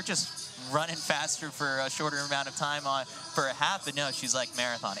 you're just running faster for a shorter amount of time for a half, but no, she's like,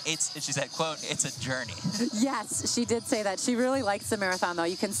 marathon. She said, quote, it's a journey. Yes, she did say that. She really likes the marathon, though.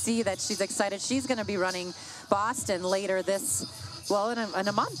 You can see that she's excited. She's going to be running Boston later in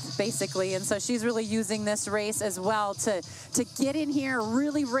a month, basically. And so she's really using this race as well to get in here,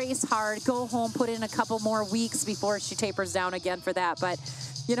 really race hard, go home, put in a couple more weeks before she tapers down again for that. But,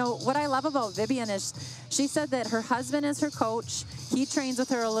 you know, what I love about Vivian is she said that her husband is her coach. He trains with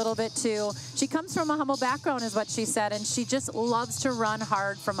her a little bit, too. She comes from a humble background, is what she said, and she just loves to run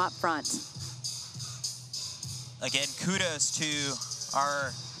hard from up front. Again, kudos to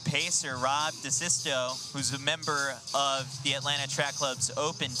our pacer, Rob DeSisto, who's a member of the Atlanta Track Club's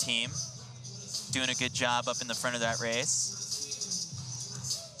Open team. Doing a good job up in the front of that race.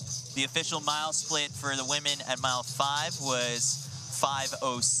 The official mile split for the women at mile 5 was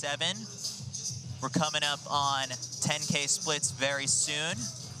 5:07. We're coming up on 10K splits very soon.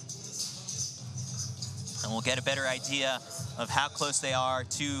 And we'll get a better idea of how close they are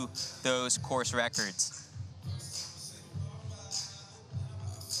to those course records.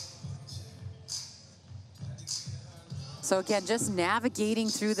 So again, just navigating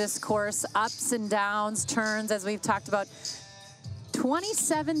through this course, ups and downs, turns, as we've talked about.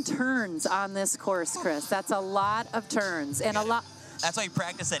 27 turns on this course, Chris. That's a lot of turns and a lot. That's why you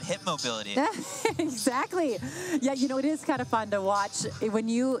practice that hip mobility. Exactly. Yeah, you know, it is kind of fun to watch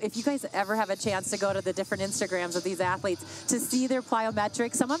if you guys ever have a chance to go to the different Instagrams of these athletes to see their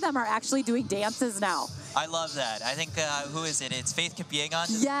plyometrics. Some of them are actually doing dances now. I love that. I think, who is it? It's Faith Kipyegon.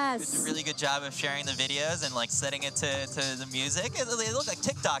 Yes. Did a really good job of sharing the videos and like setting it to the music. They look like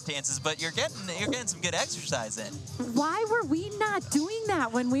TikTok dances, but you're getting some good exercise in. Why were we not doing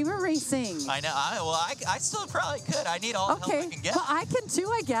that when we were racing? I know. I still probably could. I need all the help I can get. Well, I can too,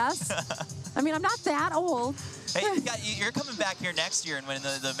 I guess. I mean, I'm not that old. Hey, you're coming back here next year and winning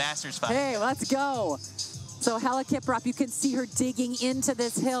the Masters 5. Hey, let's go. So Hella Kiprop, you can see her digging into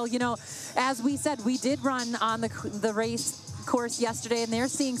this hill. You know, as we said, we did run on the race course yesterday, and they're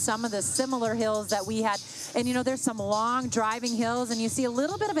seeing some of the similar hills that we had. And, you know, there's some long driving hills, and you see a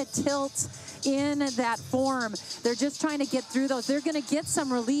little bit of a tilt in that form. They're just trying to get through those. They're going to get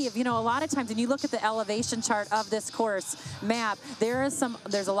some relief. You know, a lot of times when you look at the elevation chart of this course map, there's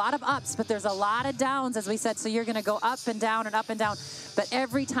a lot of ups, but there's a lot of downs, as we said. So you're going to go up and down and up and down. But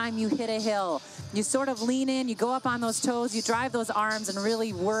every time you hit a hill, you sort of lean in, you go up on those toes, you drive those arms and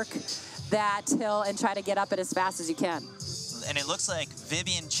really work that hill and try to get up it as fast as you can. And it looks like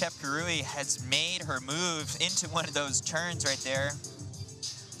Vivian Chepkarui has made her move into one of those turns right there.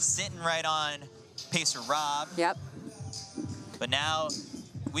 Sitting right on pacer Rob. Yep. But now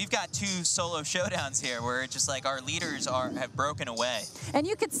we've got 2 solo showdowns here where it's just like our leaders have broken away. And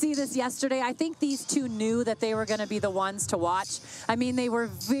you could see this yesterday. I think these 2 knew that they were going to be the ones to watch. I mean, they were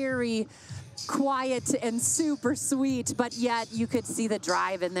very quiet and super sweet, but yet you could see the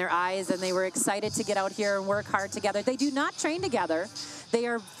drive in their eyes, and they were excited to get out here and work hard together. They do not train together. They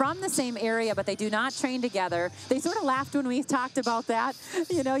are from the same area, but they do not train together. They sort of laughed when we talked about that.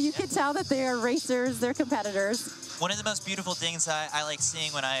 You know, you could tell that they are racers, they're competitors. One of the most beautiful things I like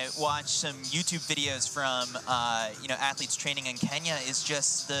seeing when I watch some YouTube videos from, you know, athletes training in Kenya is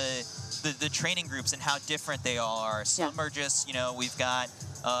just the training groups and how different they all are. Some are just, you know, we've got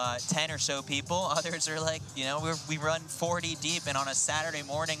 10 or so people. Others are like, you know, we run 40 deep, and on a Saturday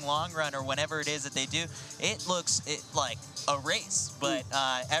morning long run or whenever it is that they do, it looks like a race. But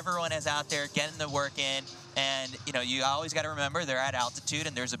everyone is out there getting the work in, and, you know, you always got to remember they're at altitude,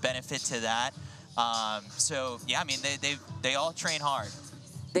 and there's a benefit to that. So, yeah, I mean, they all train hard.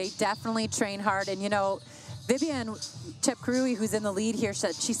 They definitely train hard, and, you know, Vivian Chepkurui, who's in the lead here,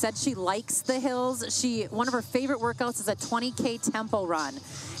 she said she likes the hills. One of her favorite workouts is a 20K tempo run,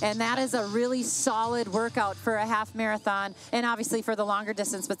 and that is a really solid workout for a half marathon, and obviously for the longer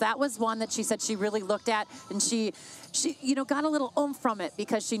distance. But that was one that she said she really looked at, and she you know, got a little oomph from it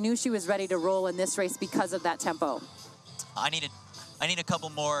because she knew she was ready to roll in this race because of that tempo. I need a couple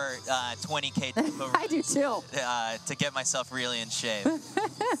more 20K tempo runs. I do too. To get myself really in shape.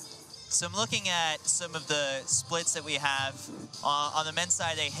 So I'm looking at some of the splits that we have. On the men's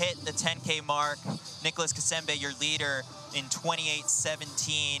side, they hit the 10K mark. Nicholas Kasembe, your leader, in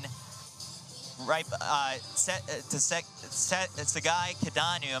 28:17. Right, Sagai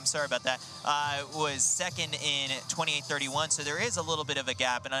Kadanu, I'm sorry about that, was second in 28:31. So there is a little bit of a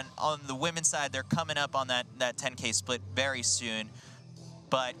gap. And on the women's side, they're coming up on that 10K split very soon.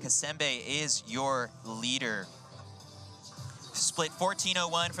 But Kasembe is your leader. Split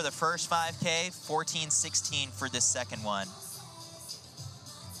 14:01 for the first 5K, 14:16 for this second one.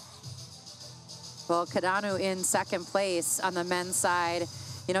 Well, Kadanu in second place on the men's side.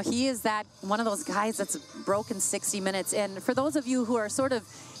 You know, he is one of those guys that's broken 60 minutes. And for those of you who are sort of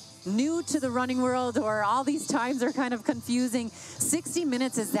new to the running world, or all these times are kind of confusing, 60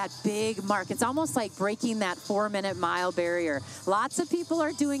 minutes is that big mark. It's almost like breaking that 4-minute mile barrier. Lots of people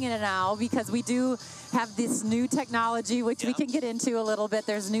are doing it now because we do have this new technology, which we can get into a little bit.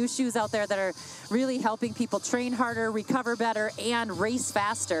 There's new shoes out there that are really helping people train harder, recover better, and race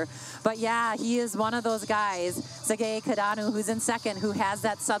faster. But yeah, he is one of those guys, Sergei Kadanu, who's in second, who has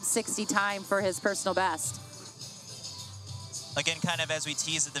that sub-60 time for his personal best. Again, kind of as we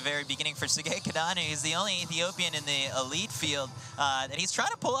teased at the very beginning for Sergei Kadanu, he's the only Ethiopian in the elite field, and he's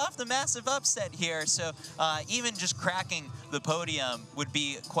trying to pull off the massive upset here. So even just cracking the podium would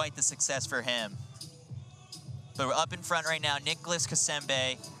be quite the success for him. But we're up in front right now, Nicholas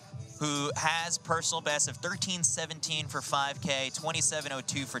Kasembe, who has personal best of 13:17 for 5K,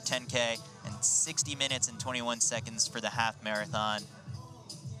 27:02 for 10K, and 60 minutes and 21 seconds for the half marathon.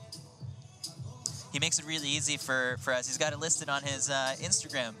 He makes it really easy for us. He's got it listed on his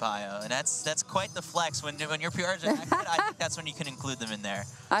Instagram bio, and that's quite the flex. When your PRs are that good, I think that's when you can include them in there.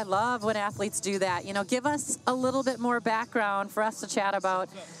 I love when athletes do that. You know, give us a little bit more background for us to chat about.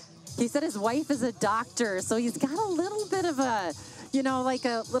 He said his wife is a doctor, so he's got a little bit of a, you know, like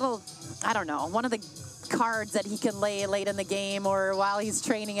a little, I don't know, one of the cards that he can lay late in the game or while he's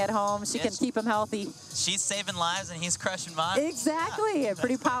training at home. She can keep him healthy. She's saving lives and he's crushing mine. Exactly. Yeah. A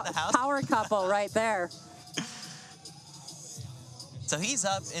pretty power couple right there. So he's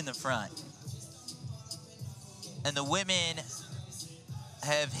up in the front. And the women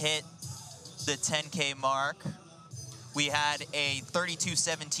have hit the 10K mark. We had a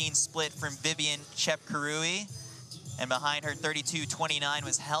 32:17 split from Vivian Chepkurui. And behind her, 32:29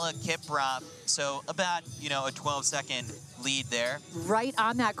 was Hella Kiprop. So about, you know, a 12-second lead there. Right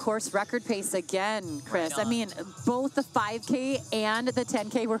on that course record pace again, Chris. I mean, both the 5K and the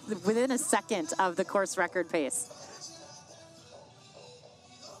 10K were within a second of the course record pace.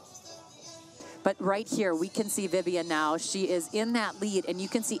 But right here, we can see Vivian now. She is in that lead, and you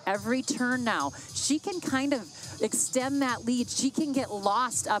can see every turn now. She can kind of extend that lead. She can get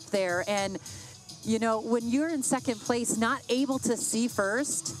lost up there, and you know, when you're in second place, not able to see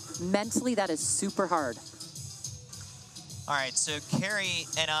first, mentally that is super hard. All right, so Carrie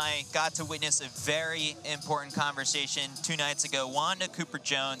and I got to witness a very important conversation 2 nights ago. Wanda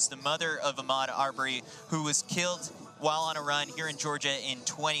Cooper-Jones, the mother of Ahmaud Arbery, who was killed while on a run here in Georgia in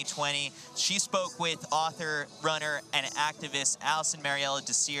 2020. She spoke with author, runner, and activist Allison Mariella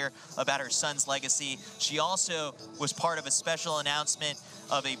Desir about her son's legacy. She also was part of a special announcement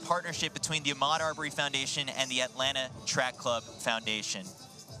of a partnership between the Ahmaud Arbery Foundation and the Atlanta Track Club Foundation.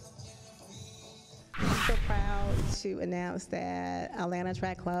 to announce that Atlanta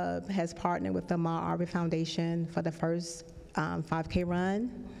Track Club has partnered with the Ahmaud Arbery Foundation for the first 5K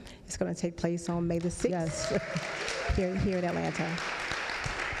run. It's going to take place on May the 6th Yes. here in Atlanta.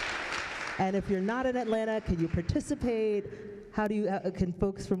 And if you're not in Atlanta, can you participate? How do you, can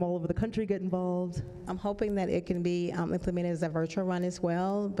folks from all over the country get involved? I'm hoping that it can be implemented as a virtual run as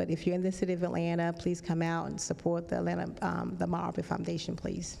well, but if you're in the city of Atlanta, please come out and support the Ahmaud Arbery Foundation,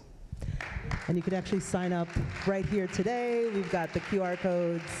 please. And you can actually sign up right here today. We've got the QR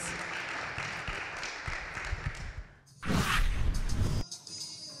codes.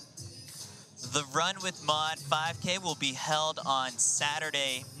 The Run with Maud 5K will be held on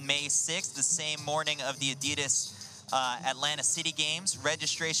Saturday, May 6th, the same morning of the Adidas Atlanta City Games.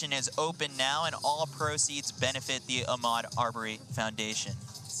 Registration is open now, and all proceeds benefit the Ahmaud Arbery Foundation.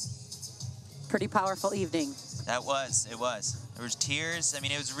 Pretty powerful evening. It was. There was tears. I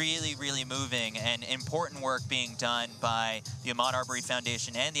mean, it was really, really moving, and important work being done by the Ahmaud Arbery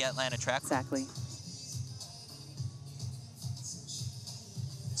Foundation and the Atlanta Track Club. Exactly.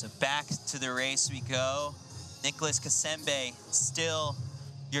 So back to the race we go. Nicholas Kasembe still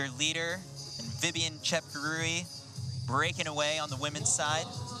your leader, and Vivian Chepkarui breaking away on the women's side.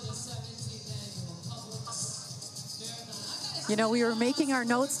 You know, we were making our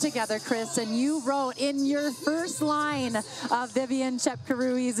notes together, Chris, and you wrote in your first line of Vivian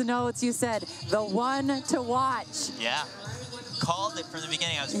Chepkarui's notes, you said, the one to watch. Yeah. Called it from the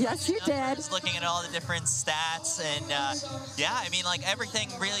beginning. I was yes, you did. Just looking at all the different stats, and yeah, I mean, like everything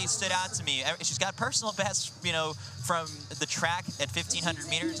really stood out to me. She's got personal best, you know, from the track at 1,500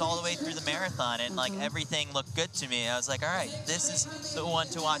 meters all the way through the marathon, and like everything looked good to me. I was like, all right, this is the one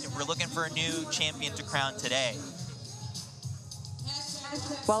to watch. If we're looking for a new champion to crown today.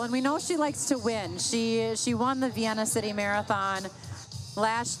 Well, and we know she likes to win. She won the Vienna City Marathon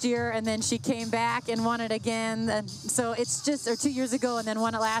last year, and then she came back and won it again. And so it's just, or 2 years ago, and then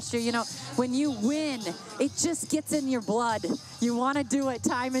won it last year. You know, when you win, it just gets in your blood. You want to do it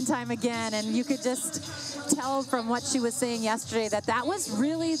time and time again, and you could just tell from what she was saying yesterday that that was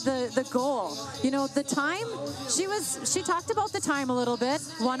really the goal. You know, the time, she talked about the time a little bit,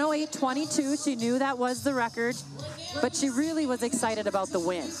 1:08:22. She knew that was the record, but she really was excited about the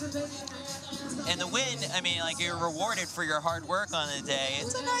win. And the win, I mean, like, you're rewarded for your hard work on the day.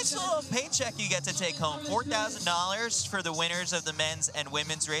 It's a nice little paycheck you get to take home. $4,000 for the winners of the men's and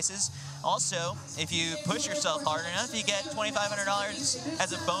women's races. Also, if you push yourself hard enough, you get $2,500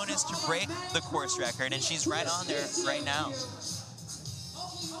 as a bonus to break the course record. And she's right on there right now.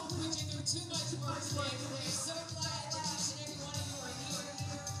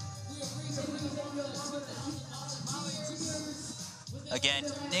 Again,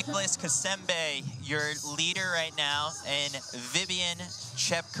 Nicholas Kasembe, your leader right now, and Vivian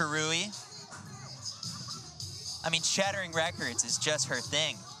Chepkarui. I mean, shattering records is just her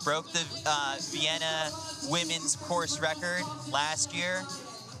thing. Broke the Vienna women's course record last year,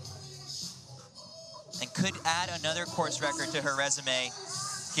 and could add another course record to her resume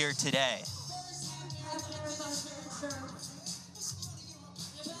here today.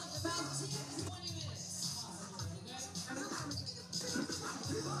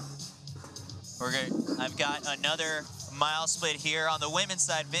 I've got another mile split here. On the women's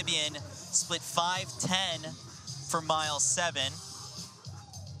side, Vivian split 5:10 for mile 7.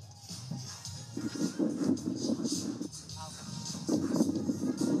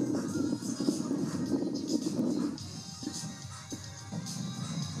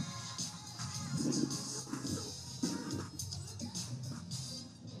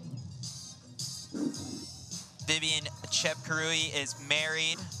 Vivian Chepkarui is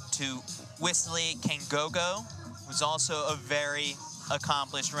married to Wesley Kangogo, who's also a very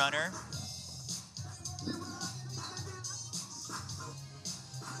accomplished runner.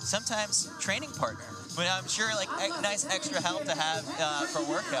 Sometimes training partner, but I'm sure like nice extra help to have for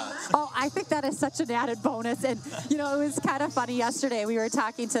workouts. Oh, I think that is such an added bonus. And, you know, it was kind of funny yesterday. We were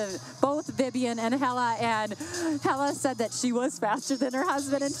talking to both Vivian and Hella, and Hella said that she was faster than her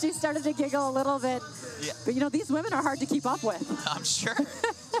husband, and she started to giggle a little bit. Yeah. But, you know, these women are hard to keep up with. I'm sure.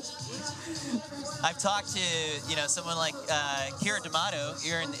 I've talked to, you know, someone like Kira D'Amato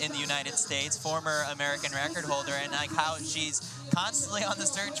here in the United States, former American record holder, and like how she's constantly on the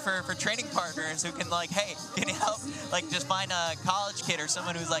search for training partners who can like, hey, can you help, like just find a college kid or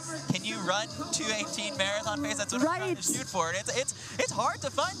someone who's like, can you run 2:18 marathon pace? That's what I'm trying to shoot for. And it's hard to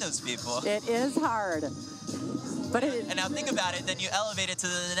find those people. It is hard. But and now think about it, then you elevate it to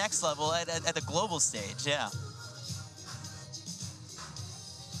the next level at the global stage, yeah.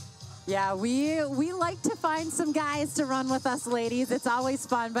 Yeah, we like to find some guys to run with us, ladies. It's always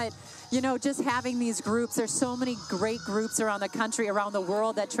fun, but you know, just having these groups, there's so many great groups around the country, around the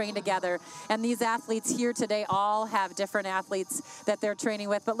world that train together. And these athletes here today all have different athletes that they're training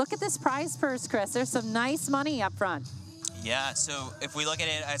with. But look at this prize purse, Chris. There's some nice money up front. Yeah, so if we look at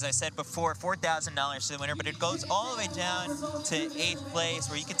it, as I said before, $4,000 to the winner, but it goes all the way down to 8th place,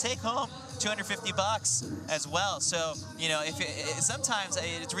 where you can take home $250 as well. So, you know, sometimes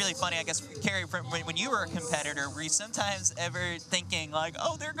it's really funny, I guess, Carrie, when you were a competitor, were you sometimes ever thinking like,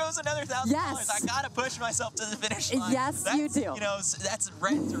 oh, there goes another $1,000. Yes. I got to push myself to the finish line. Yes, you do. You know, that's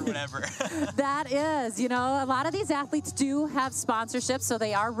rent or whatever. That is, you know, a lot of these athletes do have sponsorships, so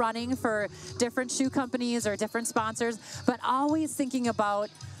they are running for different shoe companies or different sponsors, but always thinking about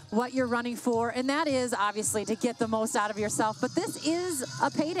what you're running for, and that is obviously to get the most out of yourself. But this is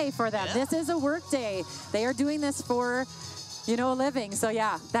a payday for them. Yeah. This is a work day. They are doing this for, you know, a living. So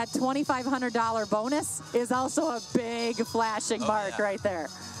yeah, that $2,500 bonus is also a big flashing mark right there.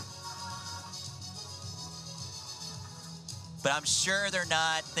 But I'm sure they're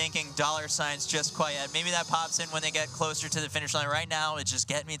not thinking dollar signs just quite yet. Maybe that pops in when they get closer to the finish line. Right now, it's just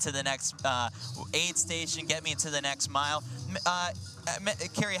get me to the next aid station, get me to the next mile.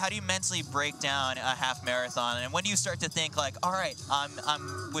 Carrie, how do you mentally break down a half marathon? And when do you start to think like, all right,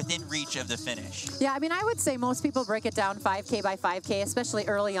 I'm within reach of the finish? Yeah, I mean, I would say most people break it down 5K by 5K, especially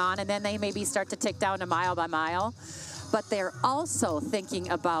early on, and then they maybe start to tick down to mile by mile. But they're also thinking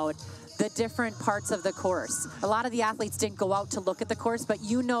about the different parts of the course. A lot of the athletes didn't go out to look at the course, but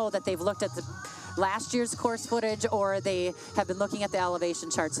you know that they've looked at the last year's course footage, or they have been looking at the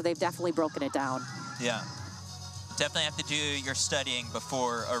elevation chart, so they've definitely broken it down. Yeah. Definitely have to do your studying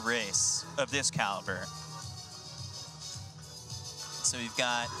before a race of this caliber. So we've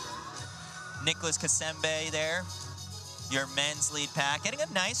got Nicholas Kasembe there, your men's lead pack, getting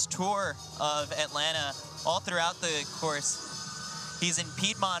a nice tour of Atlanta all throughout the course. He's in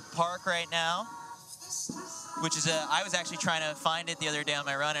Piedmont Park right now, which is I was actually trying to find it the other day on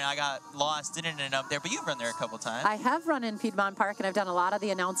my run, and I got lost, didn't end up there, but you've run there a couple times. I have run in Piedmont Park, and I've done a lot of the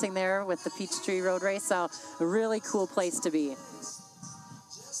announcing there with the Peachtree Road Race, so a really cool place to be.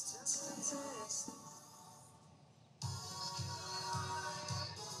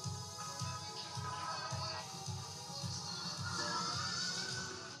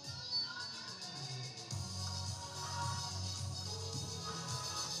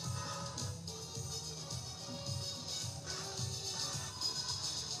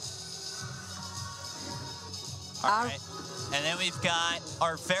 All right, and then we've got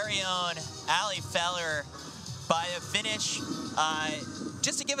our very own Allie Feller by the finish,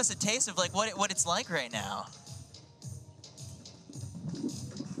 just to give us a taste of like what it's like right now.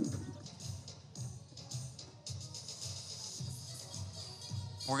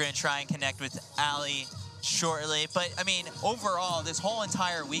 We're gonna try and connect with Allie shortly, but I mean, overall, this whole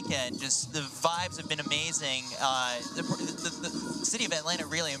entire weekend, just the vibes have been amazing. The city of Atlanta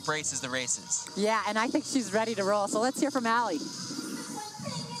really embraces the races. Yeah, and I think she's ready to roll, so let's hear from Allie.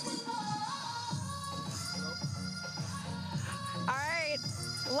 All right,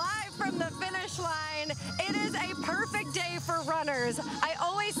 live from the finish line, it is a perfect day for runners. I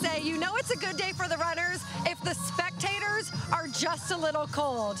always say, you know it's a good day for the runners if the spectators are just a little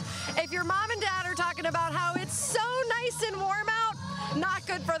cold. If your mom and dad are talking about how it's so nice and warm out, not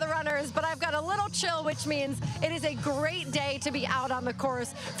good for the runners, but I've got a little chill, which means it is a great day to be out on the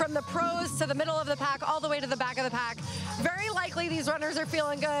course, from the pros to the middle of the pack, all the way to the back of the pack. Very likely these runners are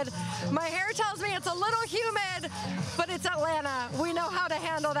feeling good. My hair tells me it's a little humid, but it's Atlanta. We know how to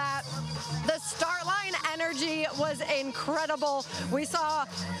handle that. The start line energy was incredible. We saw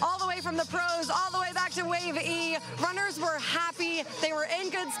all the way from the pros, all the way back to Wave E. Runners were happy. They were in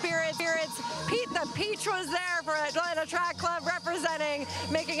good spirits. Pete the Peach was there for Atlanta Track Club representing,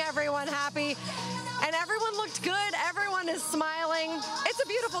 making everyone happy. And everyone looked good. Everyone is smiling. It's a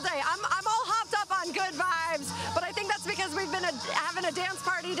beautiful day. I'm all hopped up on good vibes, but I think that's because we've been having a dance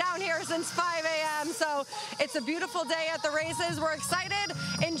party down here since 5 a.m. So it's a beautiful day at the races. We're excited.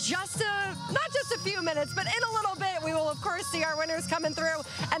 In not just a few minutes, but in a little bit, we will of course see our winners coming through.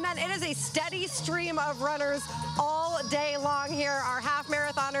 And then it is a steady stream of runners all day long here. Our half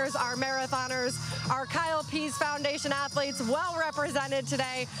marathoners, our marathoners, our Kyle Pease Foundation athletes, well represented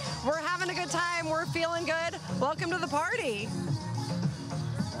today. We're having a good time. We're feeling good. Welcome to the party.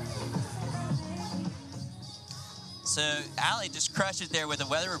 So Allie just crushed it there with the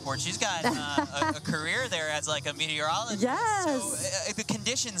weather report. She's got a career there as like a meteorologist. Yes. So the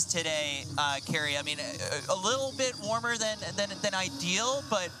conditions today, Carrie, I mean, a little bit warmer than ideal,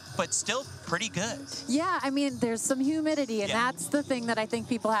 but still pretty good. Yeah, I mean, there's some humidity, and that's the thing that I think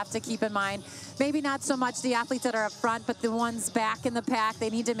people have to keep in mind. Maybe not so much the athletes that are up front, but the ones back in the pack, they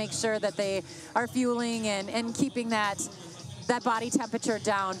need to make sure that they are fueling and keeping that body temperature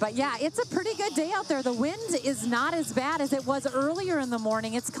down. But yeah, it's a pretty good day out there. The wind is not as bad as it was earlier in the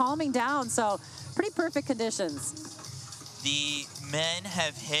morning. It's calming down, so pretty perfect conditions. The men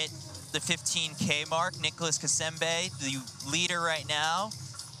have hit the 15K mark. Nicholas Kasembe, the leader right now,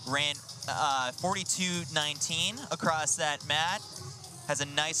 ran 42.19 across that mat. Has a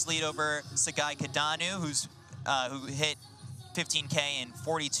nice lead over Sagai Kadanu, who hit 15K in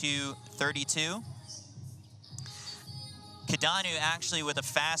 42.32. Kadanu actually with a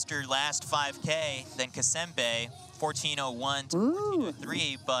faster last 5K than Kasembe, 14:01 to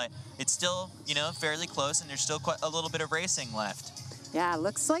 14:03, but it's still, you know, fairly close, and there's still quite a little bit of racing left. Yeah,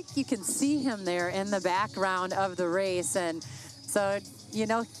 looks like you can see him there in the background of the race, and so, you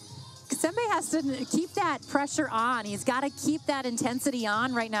know, Kasembe has to keep that pressure on. He's got to keep that intensity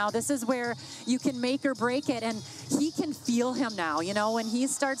on right now. This is where you can make or break it, and he can feel him now. You know, when he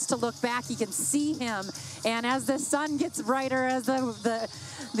starts to look back, he can see him, and as the sun gets brighter, as the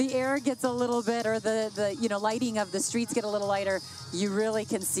air gets a little bit, or the you know, lighting of the streets get a little lighter, you really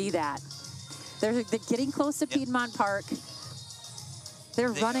can see that. They're getting close to Piedmont Park.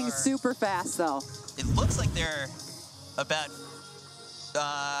 They're running super fast, though. It looks like they're about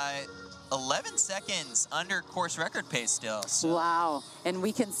 11 seconds under course record pace still. So. Wow. And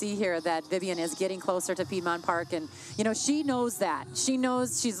we can see here that Vivian is getting closer to Piedmont Park, and you know, she knows that. She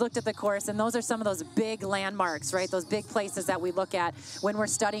knows, she's looked at the course, and those are some of those big landmarks, right? Those big places that we look at when we're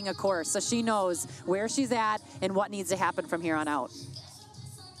studying a course. So she knows where she's at and what needs to happen from here on out.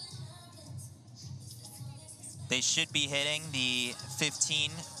 They should be hitting the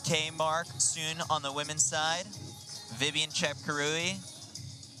 15K mark soon on the women's side. Vivian Chepkarui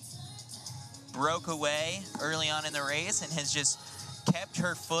broke away early on in the race and has just kept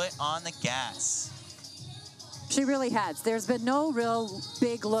her foot on the gas. She really has. There's been no real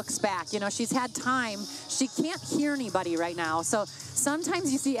big looks back. You know, she's had time. She can't hear anybody right now. So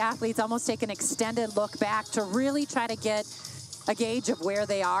sometimes you see athletes almost take an extended look back to really try to get a gauge of where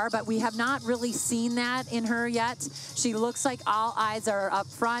they are, but we have not really seen that in her yet. She looks like all eyes are up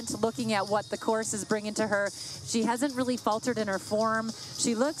front, looking at what the course is bringing to her. She hasn't really faltered in her form.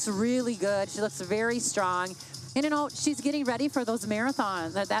 She looks really good. She looks very strong. And, you know, she's getting ready for those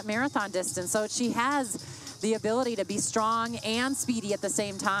marathon, that marathon distance. So she has the ability to be strong and speedy at the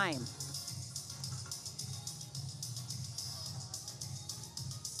same time.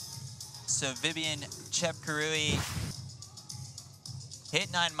 So Vivian Chepkarui hit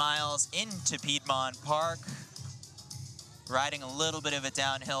 9 miles into Piedmont Park, riding a little bit of a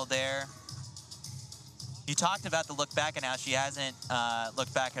downhill there. You talked about the look back and how she hasn't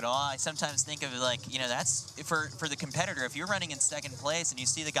looked back at all. I sometimes think of it like, you know, that's for the competitor. If you're running in second place and you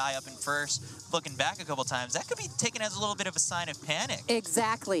see the guy up in first looking back a couple times, that could be taken as a little bit of a sign of panic.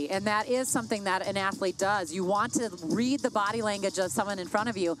 Exactly, and that is something that an athlete does. You want to read the body language of someone in front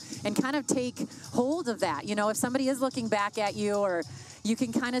of you and kind of take hold of that. You know, if somebody is looking back at you, or you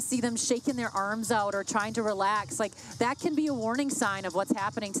can kind of see them shaking their arms out or trying to relax, like that can be a warning sign of what's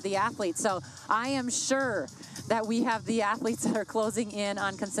happening to the athlete. So I am sure that we have the athletes that are closing in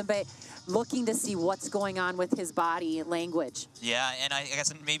on Kasembe looking to see what's going on with his body language. Yeah, and I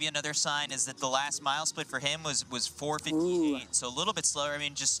guess maybe another sign is that the last mile split for him was 4:58, so a little bit slower. I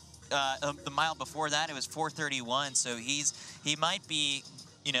mean, just the mile before that, it was 4:31, so he might be,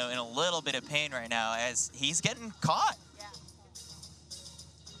 you know, in a little bit of pain right now as he's getting caught.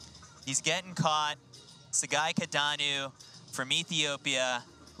 He's getting caught. Sagai Kadanu from Ethiopia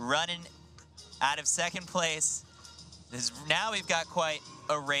running out of second place. Now we've got quite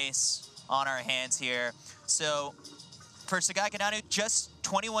a race on our hands here. So for Sagai Kadanu, just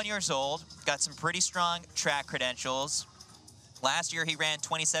 21 years old, got some pretty strong track credentials. Last year he ran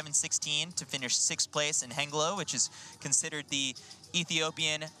 27:16 to finish 6th place in Hengelo, which is considered the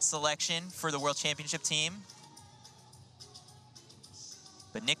Ethiopian selection for the World Championship team.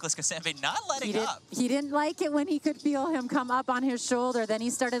 But Nicholas Kasembe not letting up. He didn't like it when he could feel him come up on his shoulder. Then he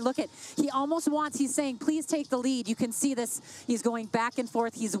started looking. He almost wants, he's saying, please take the lead. You can see this. He's going back and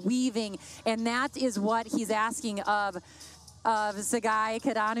forth. He's weaving. And that is what he's asking of of Sagai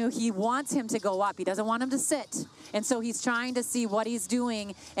Kadanu. He wants him to go up. He doesn't want him to sit. And so he's trying to see what he's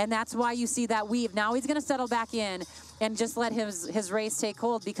doing, and that's why you see that weave. Now he's going to settle back in and just let his race take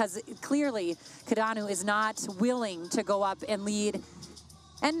hold, because clearly Kadanu is not willing to go up and lead.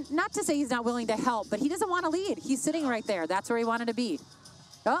 And not to say he's not willing to help, but he doesn't want to lead. He's sitting right there. That's where he wanted to be.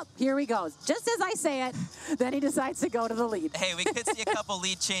 Oh, here he goes. Just as I say it, then he decides to go to the lead. Hey, we could see a couple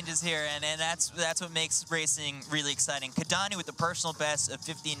lead changes here, and that's what makes racing really exciting. Kadanu with the personal best of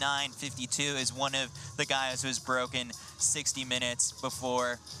 59.52 is one of the guys who's broken 60 minutes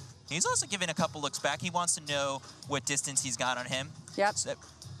before. He's also given a couple looks back. He wants to know what distance he's got on him. Yep. So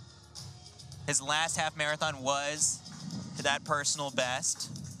his last half marathon was to that personal best.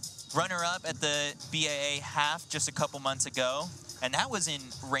 Runner-up at the BAA half just a couple months ago. And that was in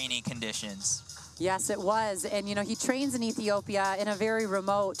rainy conditions. Yes, it was. And, you know, he trains in Ethiopia in a very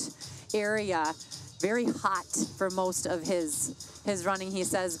remote area, very hot for most of his running, he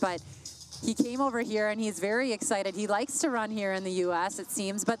says. But he came over here and he's very excited. He likes to run here in the U.S., it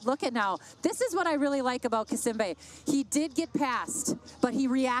seems. But look at now. This is what I really like about Kasimbe. He did get passed, but he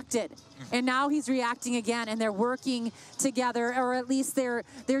reacted. And now he's reacting again, and they're working together, or at least they're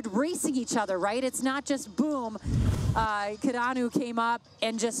racing each other, right? It's not just boom. Kadanu came up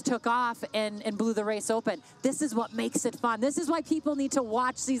and just took off and blew the race open. This is what makes it fun. This is why people need to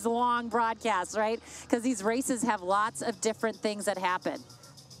watch these long broadcasts, right? Because these races have lots of different things that happen.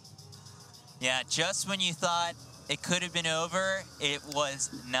 Yeah, just when you thought it could have been over, it was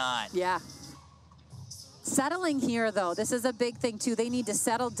not. Yeah. Settling here, though, this is a big thing, too. They need to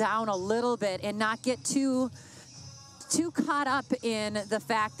settle down a little bit and not get too caught up in the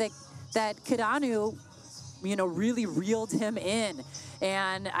fact that Kadanu, you know, really reeled him in.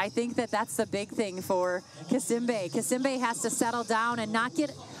 And I think that that's the big thing for Kasimbe. Kasimbe has to settle down and not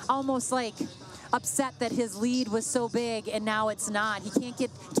get almost like upset that his lead was so big and now it's not. He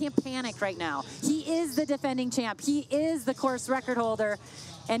can't panic right now. He is the defending champ. He is the course record holder,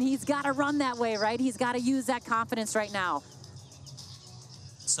 and he's got to run that way, right? He's got to use that confidence right now.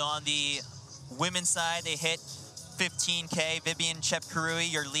 So on the women's side, they hit 15K. Vivian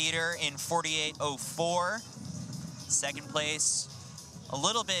Chepkurui, your leader, in 48.04. Second place, a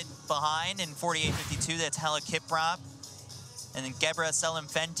little bit behind in 48.52. That's Hella Kiprop. And then Gebra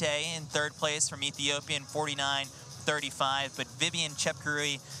Selim-Fente in third place from Ethiopia in 49.35. But Vivian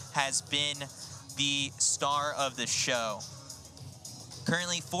Chepkurui has been the star of the show.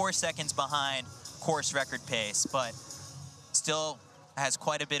 Currently 4 seconds behind course record pace, but still has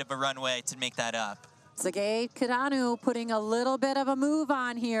quite a bit of a runway to make that up. Sagai Kadanu putting a little bit of a move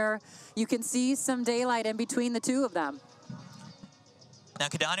on here. You can see some daylight in between the two of them. Now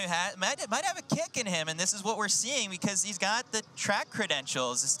Kadanu might have a kick in him, and this is what we're seeing because he's got the track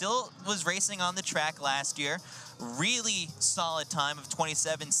credentials. He still was racing on the track last year. Really solid time of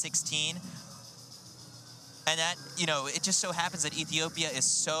 27.16. And that, you know, it just so happens that Ethiopia is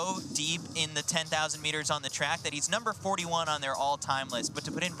so deep in the 10,000 meters on the track that he's number 41 on their all-time list. But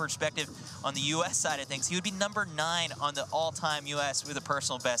to put it in perspective, on the U.S. side of things, he would be number 9 on the all-time U.S. with a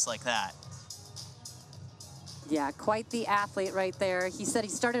personal best like that. Yeah, quite the athlete right there. He said he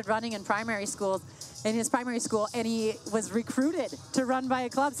started running in his primary school, and he was recruited to run by a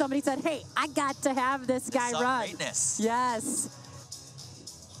club. Somebody said, hey, I got to have this guy run. Greatness. Yes.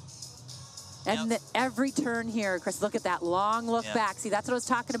 And every turn here, Chris, look at that long look back. See, that's what I was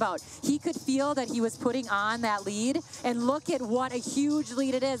talking about. He could feel that he was putting on that lead, and look at what a huge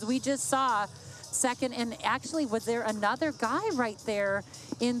lead it is. We just saw second, and actually, was there another guy right there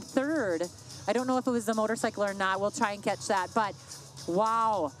in third? I don't know if it was the motorcycle or not. We'll try and catch that. But,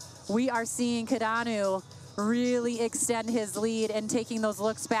 wow, we are seeing Kadanu really extend his lead and taking those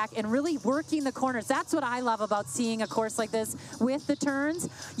looks back and really working the corners. That's what I love about seeing a course like this with the turns.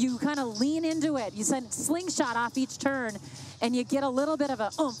 You kind of lean into it. You send slingshot off each turn, and you get a little bit of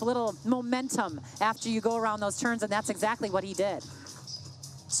a oomph, a little momentum after you go around those turns, and that's exactly what he did.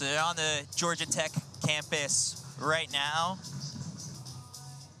 So they're on the Georgia Tech campus right now.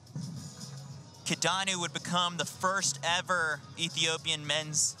 Kadanu would become the first ever Ethiopian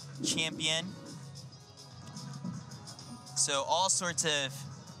men's champion. So all sorts of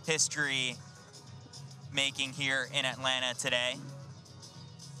history making here in Atlanta today.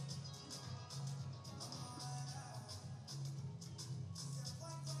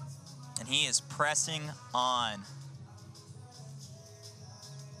 And he is pressing on.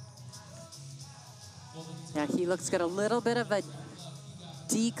 Yeah, he looks good. A little bit of a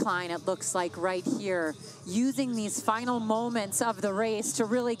decline, it looks like right here, using these final moments of the race to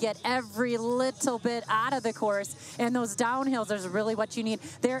really get every little bit out of the course. And those downhills is really what you need.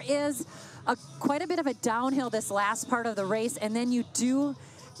 There is quite a bit of a downhill this last part of the race, and then you do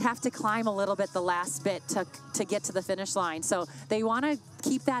have to climb a little bit the last bit to get to the finish line. So they want to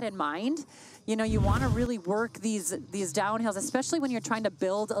keep that in mind. You know, you want to really work these downhills, especially when you're trying to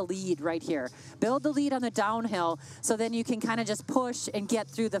build a lead right here. Build the lead on the downhill so then you can kind of just push and get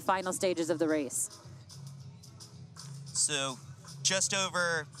through the final stages of the race. So just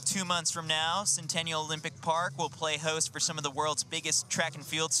over 2 months from now, Centennial Olympic Park will play host for some of the world's biggest track and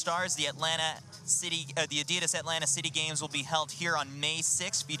field stars. The Adidas Atlanta City Games will be held here on May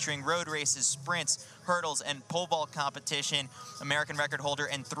 6th, featuring road races, sprints, hurdles, and pole vault competition. American record holder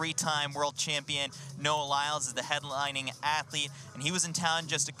and 3-time world champion Noah Lyles is the headlining athlete, and he was in town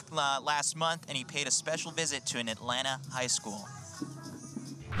just last month, and he paid a special visit to an Atlanta high school.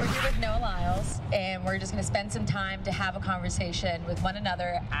 We're here with Noah Lyles, and we're just going to spend some time to have a conversation with one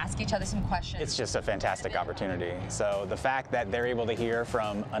another, ask each other some questions. It's just a fantastic opportunity. So the fact that they're able to hear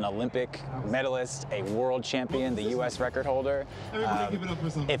from an Olympic medalist, a world champion, the U.S. record holder,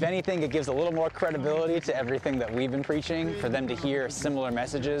 if anything, it gives a little more credibility to everything that we've been preaching, for them to hear similar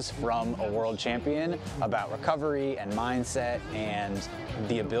messages from a world champion about recovery and mindset and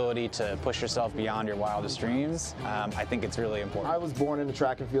the ability to push yourself beyond your wildest dreams. I think it's really important. I was born in a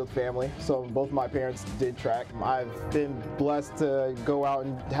track and field family, so both my parents did track. I've been blessed to go out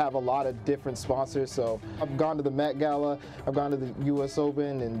and have a lot of different sponsors, so I've gone to the Met Gala, I've gone to the US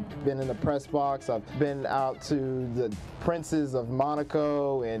Open and been in the press box. I've been out to the princes of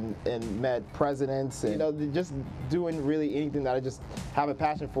Monaco and met presidents, and just doing really anything that I just have a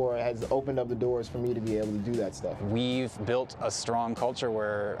passion for has opened up the doors for me to be able to do that stuff. We've built a strong culture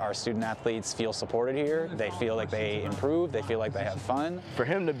where our student athletes feel supported here. They feel like they improve, they feel like they have fun. For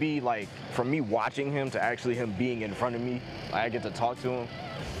him to be like, from me watching him to actually him being in front of me, I get to talk to him,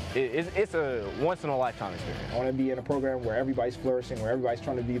 it's a once-in-a-lifetime experience. I want to be in a program where everybody's flourishing, where everybody's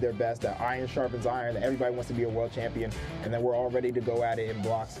trying to be their best, that iron sharpens iron, that everybody wants to be a world champion, and then we're all ready to go at it in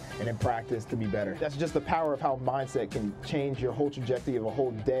blocks and in practice to be better. That's just the power of how mindset can change your whole trajectory of a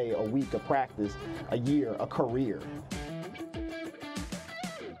whole day, a week, a practice, a year, a career.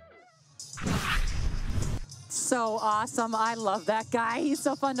 So awesome. I love that guy. He's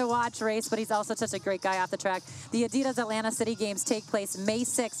so fun to watch race, but he's also such a great guy off the track. The Adidas Atlanta City Games take place May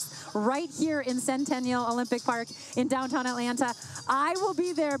 6th right here in Centennial Olympic Park in downtown Atlanta. I will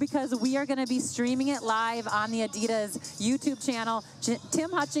be there because we are going to be streaming it live on the Adidas YouTube channel.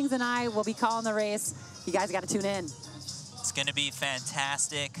 Tim Hutchings and I will be calling the race. You guys got to tune in. It's going to be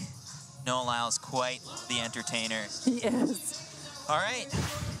fantastic. Noah Lyles, quite the entertainer. He is. All right.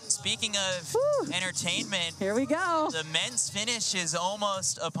 Speaking of entertainment, here we go. The men's finish is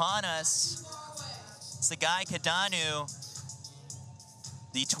almost upon us. Sagai Kadanu,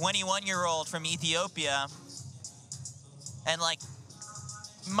 the 21-year-old from Ethiopia, and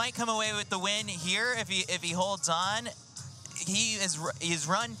might come away with the win here if he holds on. He's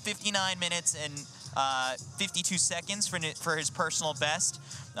run 59 minutes and 52 seconds for his personal best,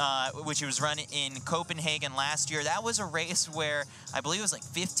 which he was run in Copenhagen last year. That was a race where I believe it was like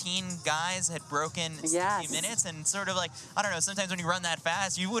 15 guys had broken 60 minutes, and sort of like, I don't know, sometimes when you run that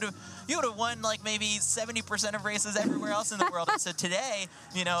fast, you would have won like maybe 70% of races everywhere else in the world. And so today,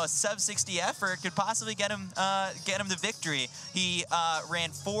 a sub-60 effort could possibly get him the victory. He ran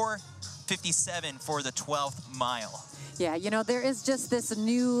 4:57 for the 12th mile. Yeah, there is just this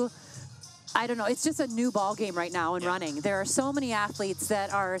new, I don't know, it's just a new ball game right now in running. There are so many athletes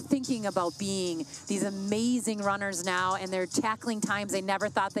that are thinking about being these amazing runners now, and they're tackling times they never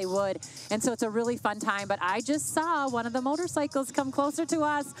thought they would. And so it's a really fun time. But I just saw one of the motorcycles come closer to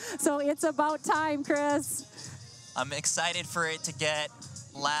us, so it's about time, Chris. I'm excited for it to get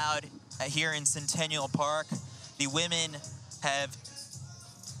loud here in Centennial Park. The women have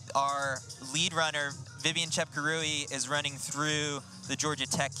our lead runner, Vivian Chepkarui, is running through the Georgia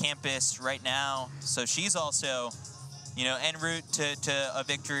Tech campus right now. So she's also, en route to a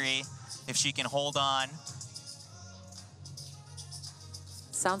victory if she can hold on.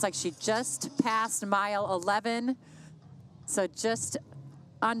 Sounds like she just passed mile 11. So just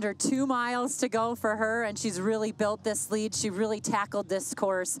under 2 miles to go for her, and she's really built this lead. She really tackled this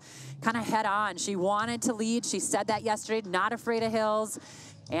course kind of head on. She wanted to lead. She said that yesterday, not afraid of hills.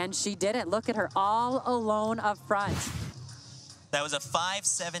 And she did it. Look at her all alone up front. That was a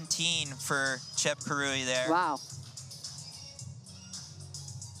 5:17 for Chepkarui there. Wow.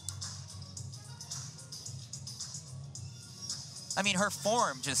 I mean, her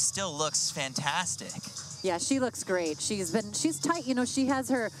form just still looks fantastic. Yeah, she looks great. She's tight. You know, she has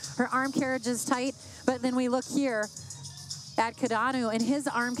her arm carriage is tight, but then we look here at Kadanu, and his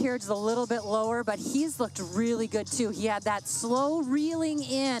arm carriage is a little bit lower, but he's looked really good too. He had that slow reeling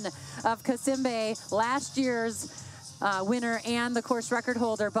in of Kasimbe, last year's winner and the course record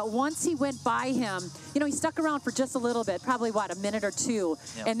holder. But once he went by him, you know, he stuck around for just a little bit, probably what, a minute or two.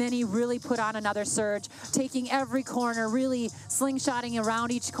 Yep. And then he really put on another surge, taking every corner, really slingshotting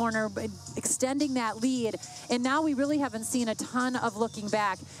around each corner, extending that lead. And now we really haven't seen a ton of looking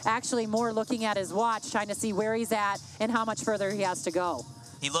back, actually more looking at his watch, trying to see where he's at and how much further he has to go.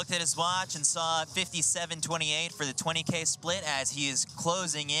 He looked at his watch and saw 57:28 for the 20K split as he is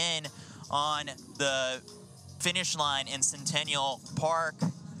closing in on the finish line in Centennial Park.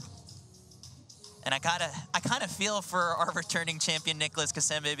 And I kind of feel for our returning champion Nicholas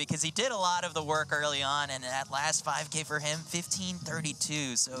Kasembe, because he did a lot of the work early on, and that last 5K for him,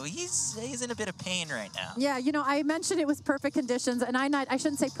 15:32. So he's in a bit of pain right now. Yeah, you know, I mentioned it was perfect conditions, and I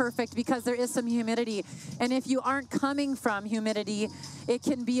shouldn't say perfect because there is some humidity. And if you aren't coming from humidity, it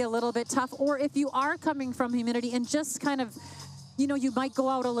can be a little bit tough. Or if you are coming from humidity and just kind of, you know, you might go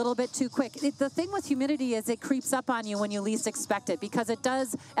out a little bit too quick. The thing with humidity is it creeps up on you when you least expect it, because it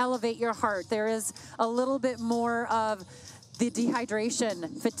does elevate your heart. There is a little bit more of the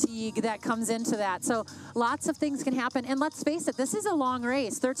dehydration fatigue that comes into that. So lots of things can happen. And let's face it, this is a long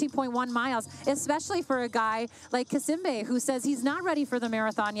race, 13.1 miles, especially for a guy like Kasimbe, who says he's not ready for the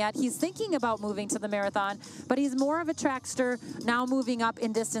marathon yet. He's thinking about moving to the marathon, but he's more of a trackster now, moving up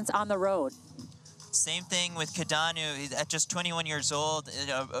in distance on the road. Same thing with Kadanu. At just 21 years old,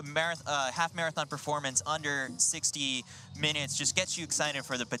 a half marathon performance under 60 minutes just gets you excited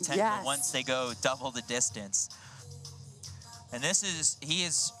for the potential once they go double the distance. And he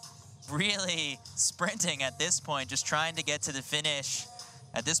is really sprinting at this point, just trying to get to the finish.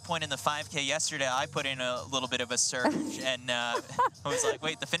 At this point in the 5K yesterday, I put in a little bit of a surge, and I was like,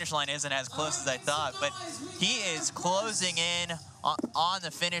 wait, the finish line isn't as close as I thought. But he is closing in on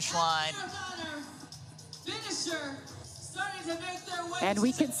the finish line. And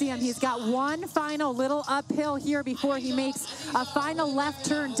we can see him. He's got one final little uphill here before he makes a final left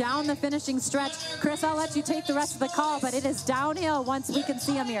turn down the finishing stretch. Chris, I'll let you take the rest of the call, but it is downhill once we can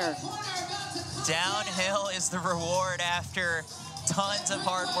see him here. Downhill is the reward after tons of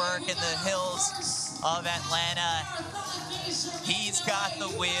hard work in the hills of Atlanta. He's got the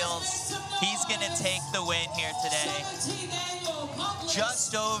wheels. He's going to take the win here today.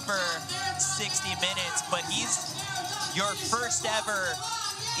 Just over 60 minutes, but he's your first ever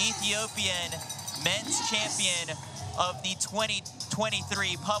Ethiopian men's champion of the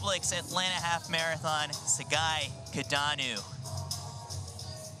 2023 Publix Atlanta Half Marathon, Sagai Kadanu.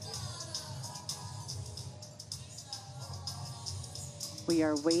 We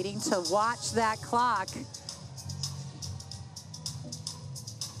are waiting to watch that clock.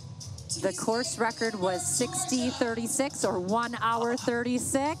 The course record was 60:36 or 1 hour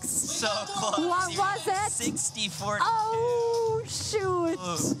 36. So close. What was it? 60:40. Oh, shoot.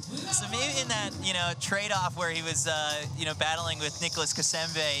 Ooh. So maybe in that, trade-off where he was, battling with Nicholas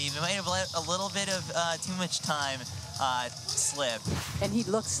Kasembe, he might have let a little bit of too much time slip. And he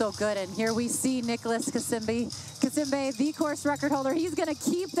looks so good. And here we see Nicholas Kasembe, the course record holder. He's going to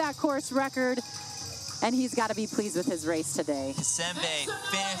keep that course record. And he's got to be pleased with his race today. Kasembe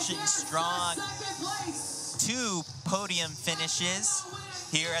finishing strong. 2 podium finishes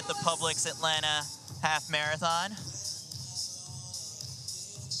here at the Publix Atlanta Half Marathon.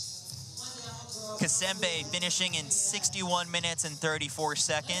 Kasembe finishing in 61 minutes and 34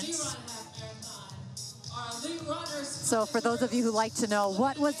 seconds. So for those of you who like to know,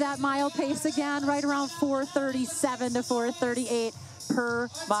 what was that mile pace again? Right around 4:37 to 4:38. Per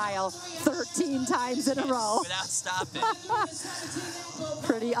mile, 13 times in a row. Without stopping.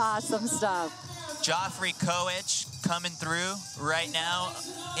 Pretty awesome stuff. Joffrey Koech coming through right now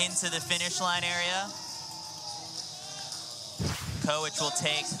into the finish line area. Koech will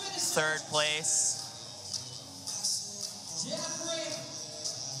take 3rd place.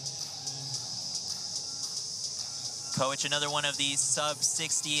 Koech, another one of these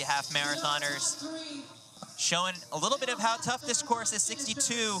sub-60 half marathoners. Showing a little bit of how tough this course is.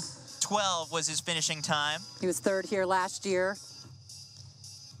 62:12 was his finishing time. He was 3rd here last year.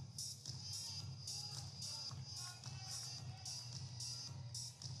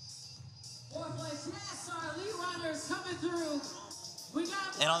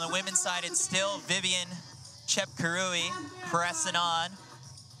 And on the women's side, it's still Vivian Chepkarui pressing on.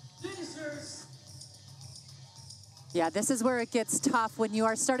 Yeah, this is where it gets tough when you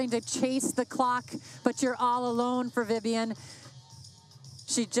are starting to chase the clock, but you're all alone for Vivian.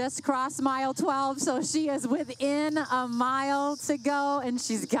 She just crossed mile 12, so she is within a mile to go, and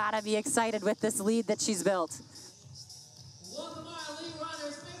she's got to be excited with this lead that she's built.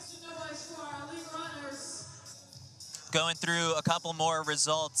 Going through a couple more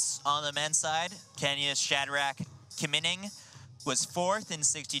results on the men's side, Kenya's Shadrach Kimining was 4th in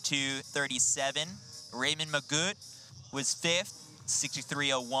 62.37. Raymond Magut was 5th,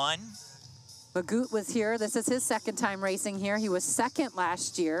 63.01. Magut was here. This is his second time racing here. He was 2nd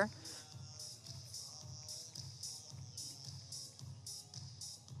last year.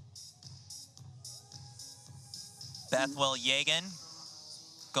 Bethwell Yagan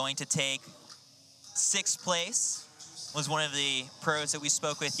going to take 6th place. Was one of the pros that we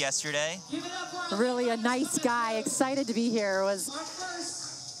spoke with yesterday. Really a nice guy, excited to be here.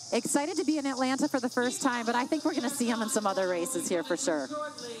 Was excited to be in Atlanta for the first time, but I think we're going to see him in some other races here for sure.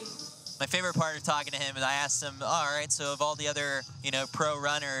 My favorite part of talking to him is I asked him, all right, so of all the other, pro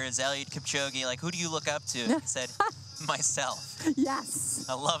runners, Eliud Kipchoge, like, who do you look up to? He said, myself. Yes.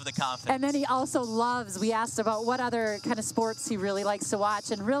 I love the confidence. And then he also loves, we asked about what other kind of sports he really likes to watch,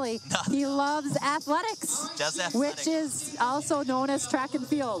 and really, he loves athletics. Just athletics. Which is also known as track and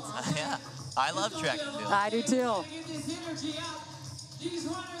field. Yeah, I love track and field. I do too.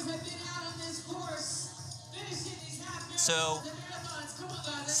 So,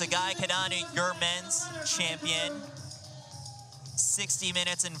 Sagai Kadani, your men's champion, 60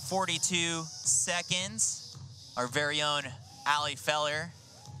 minutes and 42 seconds. Our very own Ali Feller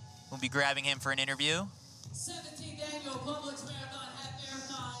will be grabbing him for an interview. 17th annual Publix Marathon, Half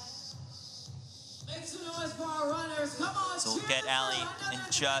Marathon. Make some noise for our runners. Come on, So we'll get Ali in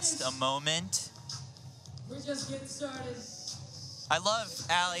just a moment. We're just getting started. I love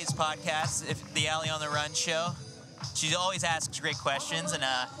Ali's podcast, the Ali on the Run show. She always asks great questions, and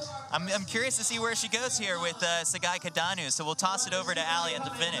I'm curious to see where she goes here with Sagai Kadanu. So we'll toss it over to Ali at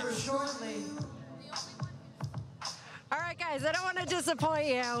the finish. All right, guys, I don't want to disappoint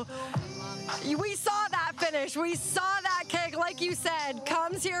you. We saw that finish. We saw that kick, like you said,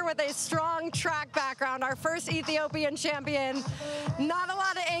 comes here with a strong track background. Our first Ethiopian champion. Not a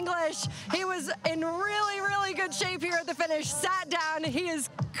lot of English. He was in really, really good shape here at the finish. Sat down. He is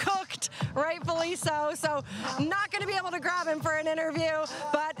cooked, rightfully so. So not going to be able to grab him for an interview,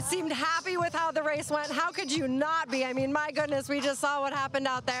 but seemed happy with how the race went. How could you not be? I mean, my goodness, we just saw what happened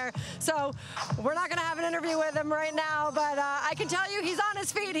out there. So we're not going to have an interview with him right now, but I can tell you he's on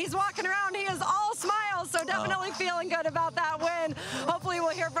his feet. He's walking around. He is all smiles, so definitely feeling good about that win. Hopefully we'll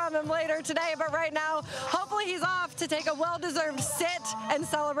hear from him later today, but right now, hopefully he's off to take a well-deserved sit and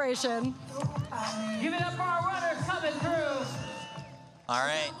celebration. Give it up for our runners coming through. All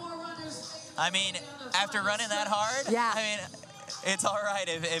right. I mean, after running that hard, yeah. I mean, it's all right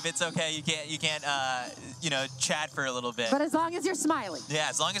if it's okay. You can't chat for a little bit. But as long as you're smiling. Yeah,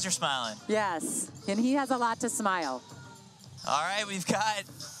 as long as you're smiling. Yes, and he has a lot to smile. All right, we've got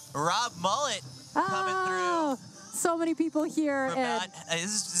Rob Mullet coming through. So many people here.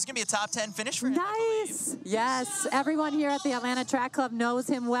 This is going to be a top 10 finish for him. Nice. Yes, everyone here at the Atlanta Track Club knows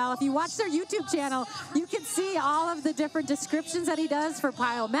him well. If you watch their YouTube channel, you can see all of the different descriptions that he does for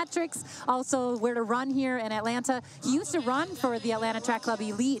plyometrics, also where to run here in Atlanta. He used to run for the Atlanta Track Club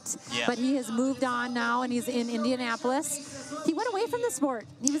Elite, but he has moved on now and he's in Indianapolis. He went away from the sport.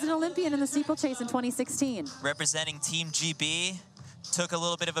 He was an Olympian in the steeplechase in 2016. Representing Team GB. Took a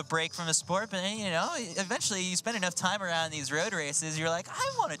little bit of a break from the sport, but eventually you spend enough time around these road races, you're like,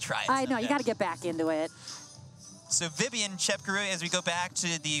 I want to try it I know, you got to get back into it. So Vivian Chepkarui, as we go back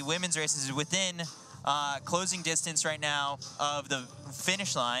to the women's races, is within closing distance right now of the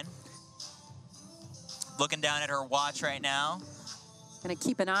finish line. Looking down at her watch right now. Going to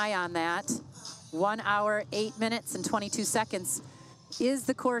keep an eye on that. 1 hour, 8 minutes, and 22 seconds is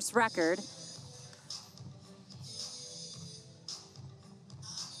the course record.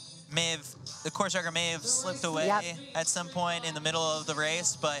 The course record may have slipped away at some point in the middle of the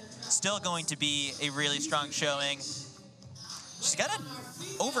race, but still going to be a really strong showing. She's got an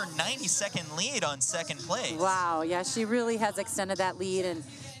over 90-second lead on second place. Wow, yeah, she really has extended that lead, and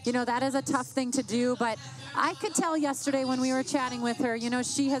that is a tough thing to do, but I could tell yesterday when we were chatting with her,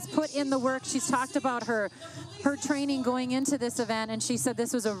 she has put in the work. She's talked about her training going into this event, and she said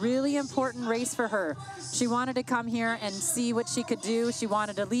this was a really important race for her. She wanted to come here and see what she could do. She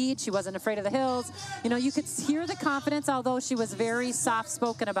wanted to lead. She wasn't afraid of the hills. You could hear the confidence, although she was very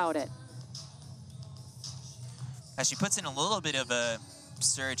soft-spoken about it. As she puts in a little bit of a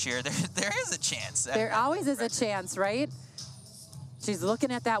surge here, there is a chance. There always is a chance, right? She's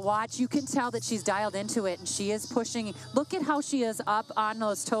looking at that watch. You can tell that she's dialed into it, and she is pushing. Look at how she is up on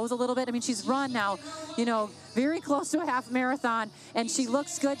those toes a little bit. I mean, she's run now, you know, very close to a half marathon, and she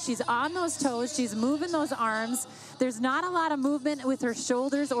looks good. She's on those toes. She's moving those arms. There's not a lot of movement with her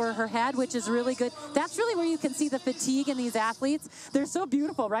shoulders or her head, which is really good. That's really where you can see the fatigue in these athletes. They're so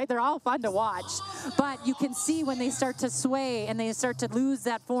beautiful, right? They're all fun to watch. But you can see when they start to sway and they start to lose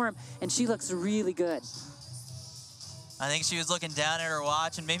that form, and she looks really good. I think she was looking down at her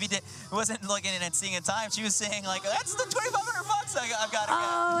watch and maybe wasn't looking and seeing a time. She was saying, like, that's the $2,500 I've got to get.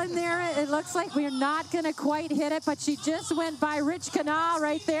 Oh, and there it looks like we're not going to quite hit it, but she just went by Rich Canal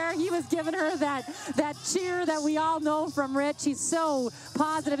right there. He was giving her that cheer that we all know from Rich. He's so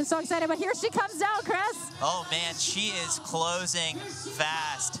positive and so excited, but here she comes down, Chris. Oh, man, she is closing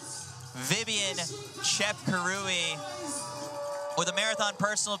fast. Vivian Chepkarui with a marathon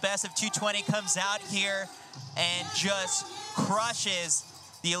personal best of 2:20 comes out here and just crushes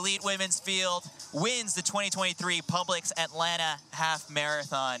the elite women's field, wins the 2023 Publix Atlanta Half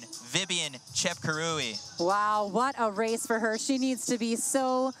Marathon. Vivian Chepkarui. Wow, what a race for her. She needs to be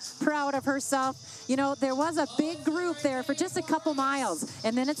so proud of herself. You know, there was a big group there for just a couple miles,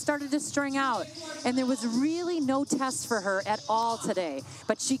 and then it started to string out. And there was really no test for her at all today.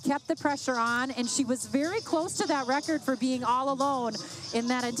 But she kept the pressure on, and she was very close to that record for being all alone in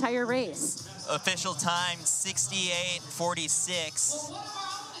that entire race. Official time, 68:46.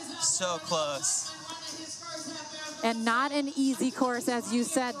 So close. And not an easy course, as you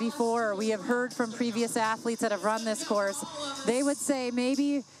said before. We have heard from previous athletes that have run this course. They would say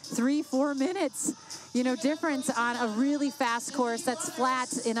maybe 3-4 minutes, you know, difference on a really fast course that's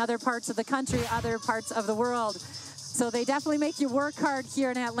flat in other parts of the country, other parts of the world. So they definitely make you work hard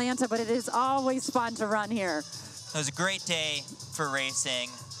here in Atlanta, but it is always fun to run here. It was a great day for racing,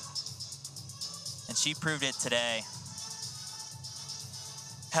 and she proved it today.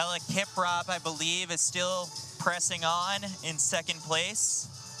 Hella Kiprop, I believe, is still pressing on in second place.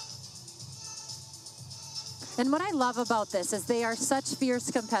 And what I love about this is they are such fierce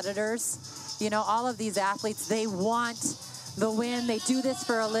competitors. You know, all of these athletes, they want the win. They do this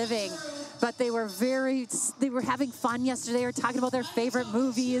for a living. But they were having fun yesterday. They were talking about their favorite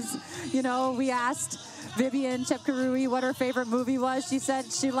movies. You know, we asked Vivian Chepkarui what her favorite movie was. She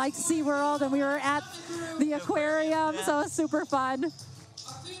said she liked SeaWorld, and we were at the aquarium, so it was super fun.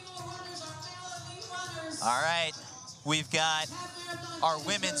 All right, we've got our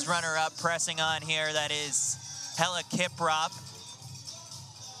women's runner-up pressing on here. That is Hella Kiprop.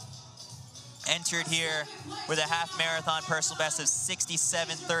 Entered here with a half marathon personal best of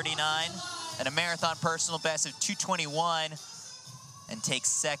 67:39 and a marathon personal best of 2:21, and takes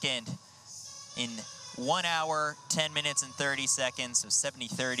second in 1 hour, 10 minutes, and 30 seconds, so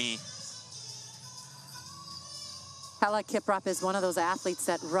 70:30. Hella Kiprop is one of those athletes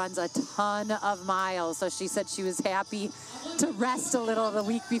that runs a ton of miles, so she said she was happy to rest a little the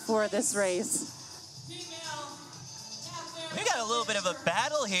week before this race. We got a little bit of a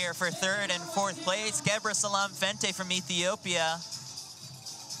battle here for third and fourth place. Gebra Salam Fente from Ethiopia.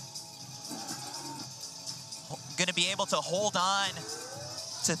 Going to be able to hold on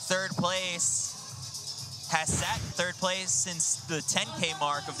to third place. Has sat in third place since the 10K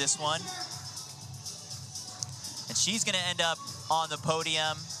mark of this one. And she's going to end up on the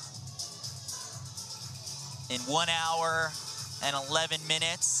podium in 1 hour and 11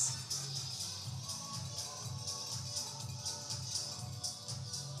 minutes.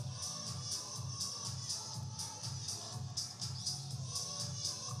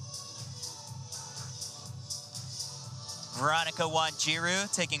 Veronica Wanjiru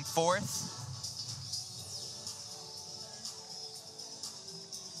taking fourth.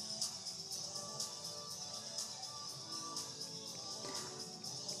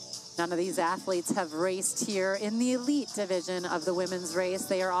 None of these athletes have raced here in the elite division of the women's race.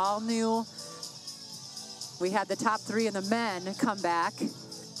 They are all new. We had the top three in the men come back,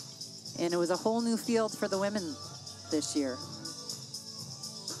 and it was a whole new field for the women this year.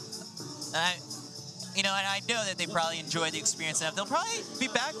 You know, and I know that they probably enjoyed the experience enough. They'll probably be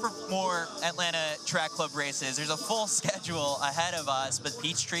back for more Atlanta Track Club races. There's a full schedule ahead of us, but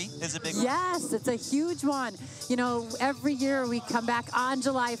Peachtree is a big one. Yes, it's a huge one. You know, every year we come back on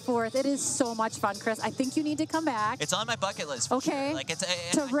July 4th. It is so much fun, Chris. I think you need to come back. It's on my bucket list for okay. sure. Like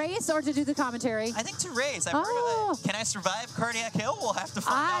to race or to do the commentary? I think to race. I've heard of it. Can I survive Cardiac Hill? We'll have to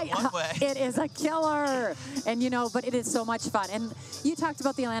find out one way. It is a killer. And, you know, but it is so much fun. And you talked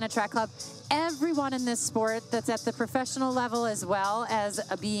about the Atlanta Track Club. Everyone in in this sport that's at the professional level as well as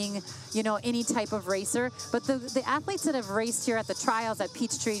being, you know, any type of racer. But the athletes that have raced here at the trials at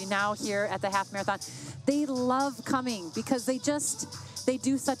Peachtree, now here at the half marathon, they love coming because they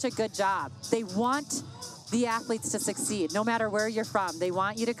do such a good job. They want the athletes to succeed, no matter where you're from. They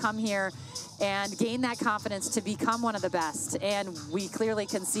want you to come here and gain that confidence to become one of the best. And we clearly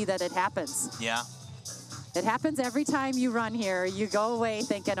can see that it happens. Yeah. It happens every time you run here. You go away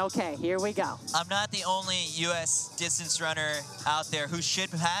thinking, okay, here we go. I'm not the only U.S. distance runner out there who should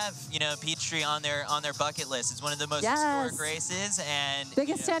have, you know, Peachtree on their bucket list. It's one of the most historic races and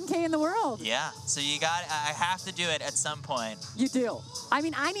biggest 10K in the world. Yeah, so I have to do it at some point. You do. I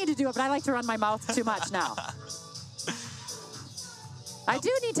mean, I need to do it, but I like to run my mouth too much now. I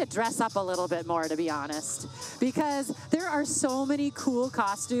do need to dress up a little bit more, to be honest, because there are so many cool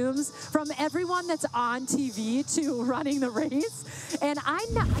costumes from everyone that's on TV to running the race. And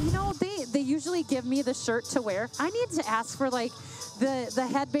you know, they usually give me the shirt to wear. I need to ask for like the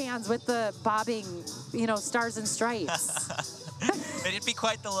headbands with the bobbing, you know, stars and stripes. It'd be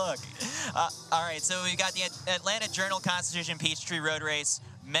quite the look. All right, so we've got the Atlanta Journal-Constitution Peachtree Road Race.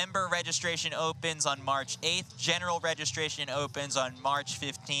 Member registration opens on March 8th. General registration opens on March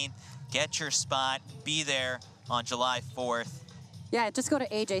 15th. Get your spot. Be there on July 4th. Yeah, just go to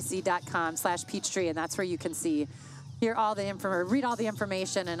ajc.com/Peachtree, and that's where you can see, read all the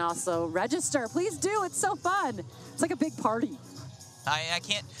information, and also register. Please do. It's so fun. It's like a big party. I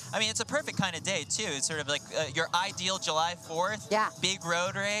mean, it's a perfect kind of day, too. It's sort of like your ideal July 4th. Yeah. Big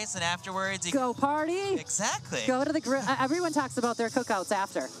road race, and afterwards you go party. Exactly. Go to the grill. Everyone talks about their cookouts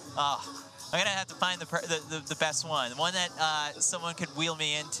after. Oh, I'm going to have to find the best one. The one that someone could wheel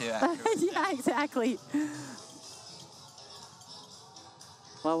me into. Yeah, exactly.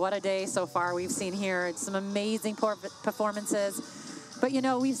 Well, what a day so far we've seen here. It's some amazing performances. But, you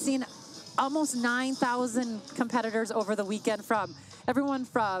know, we've seen almost 9,000 competitors over the weekend, from everyone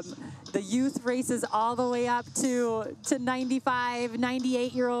from the youth races all the way up to 95,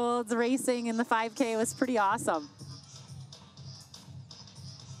 98-year-olds racing in the 5K. It was pretty awesome.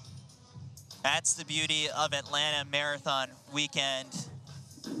 That's the beauty of Atlanta Marathon weekend.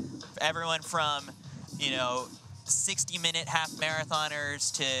 Everyone from, you know, 60-minute half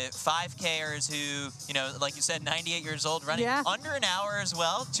marathoners to 5Kers who, you know, like you said, 98 years old, running under an hour as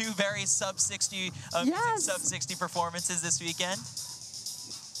well. Two very sub-60 sub-60 performances this weekend.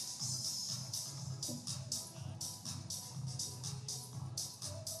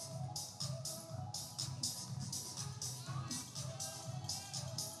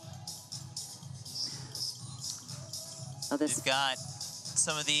 We've got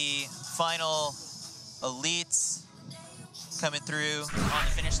some of the final elites coming through on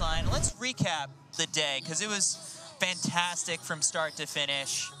the finish line. Let's recap the day, because it was fantastic from start to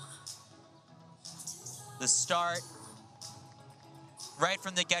finish. The start, right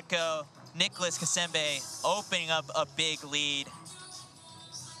from the get-go, Nicholas Kasembe opening up a big lead,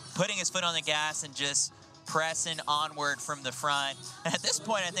 putting his foot on the gas and just pressing onward from the front. And at this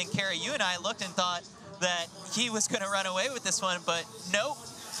point, I think, Carrie, you and I looked and thought that he was going to run away with this one, but nope.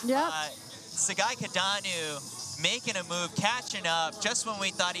 Yep. Sagai Kadanu making a move, catching up just when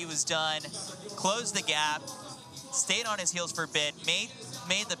we thought he was done, closed the gap, stayed on his heels for a bit, made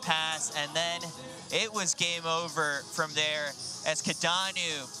the pass, and then it was game over from there as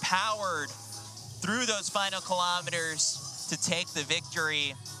Kadanu powered through those final kilometers to take the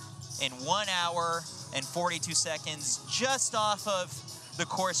victory in 1 hour and 42 seconds, just off of the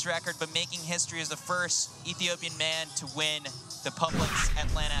course record, but making history as the first Ethiopian man to win the Publix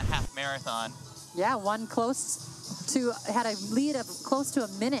Atlanta Half Marathon. Yeah, had a lead of close to a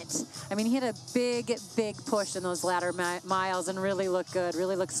minute. I mean, he had a big push in those latter miles and really looked good,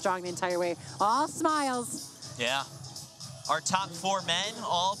 really looked strong the entire way. All smiles. Yeah. Our top 4 men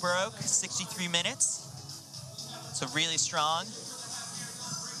all broke 63 minutes. So really strong.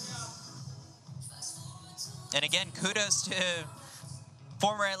 And again, kudos to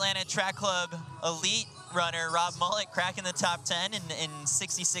former Atlanta Track Club elite runner Rob Mullet, cracking the top 10 in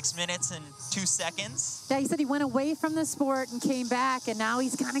 66 minutes and 2 seconds. Yeah, he said he went away from the sport and came back, and now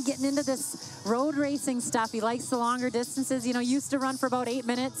he's kind of getting into this road racing stuff. He likes the longer distances. You know, used to run for about 8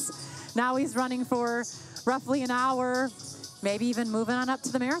 minutes. Now he's running for roughly an hour, maybe even moving on up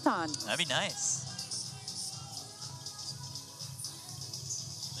to the marathon. That'd be nice.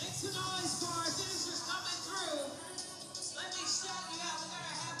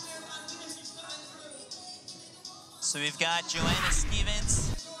 So we've got Joanna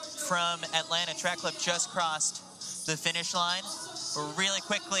Stevens from Atlanta Track Club just crossed the finish line. But really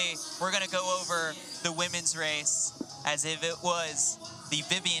quickly, we're going to go over the women's race as if it was the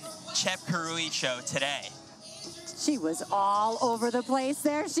Vivian Chepkarui show today. She was all over the place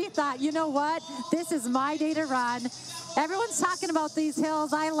there. She thought, you know what? This is my day to run. Everyone's talking about these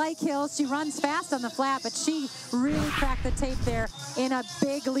hills. I like hills. She runs fast on the flat, but she really cracked the tape there in a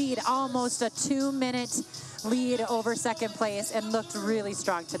big lead, almost a 2-minute lead over second place, and looked really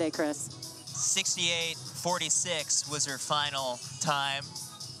strong today, Chris. 68:46 was her final time.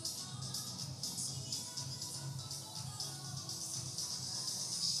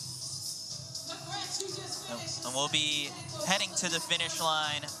 And we'll be heading to the finish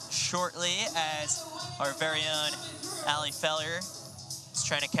line shortly as our very own Allie Feller is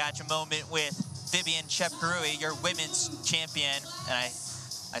trying to catch a moment with Vivian Chepkarui, your women's champion. And I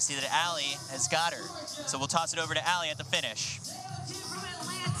see that Allie has got her. So we'll toss it over to Allie at the finish.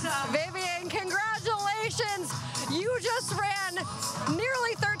 Vivian, congratulations. You just ran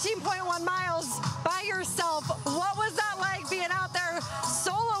nearly 13.1 miles by yourself. What was that like being out there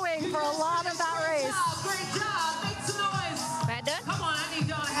soloing for a lot of that race? Great job. Make some noise. Come on, I need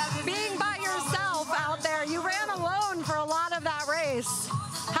y'all to have it. Being by yourself out there, you ran alone for a lot of that race.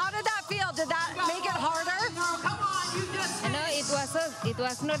 How did that feel? Did that make it harder? Come on, you just No, it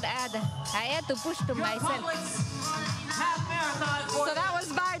was not hard. I had to push to myself. So that was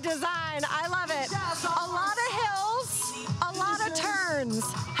by design. I love it. A lot of hills, a lot of turns.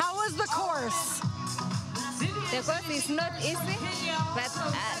 How was the course? The course is not easy, but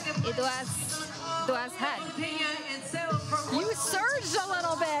it was hard. You surged a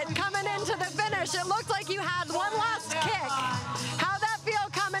little bit coming into the finish. It looked like you had one last kick. How'd that feel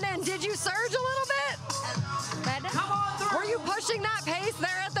coming in? Did you surge a little bit? Were you pushing that pace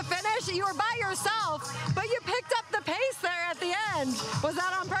there at the finish? You were by yourself, but you picked up the pace there at the end. Was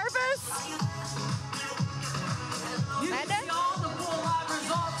that on purpose?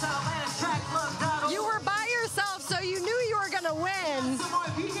 You were by yourself, so you knew you were going to win,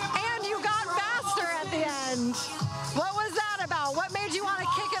 and you got faster at the end. What was that about? What made you want to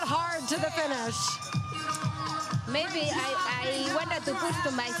kick it hard to the finish? Maybe I wanted to push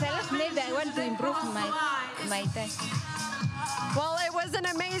to myself. Maybe I want to improve my time. Well, it was an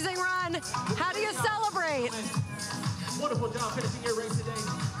amazing run. How do you celebrate? Wonderful job finishing your race today.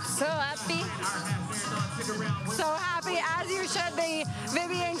 So happy. So happy, as you should be.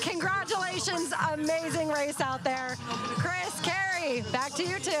 Vivian, congratulations. Amazing race out there. Chris, Carrie, back to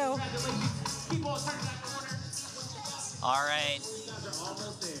you too. All right.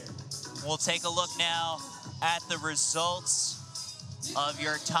 We'll take a look now at the results of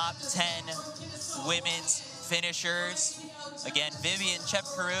your top 10 women's finishers. Again, Vivian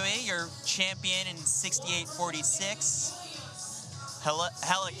Chepkarui, your champion in 68:46. Hella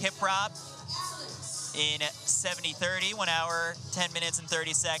Kiprop in 70:30, 1 hour, 10 minutes and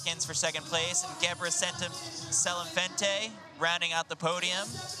 30 seconds for second place. And Gebra Selimfente rounding out the podium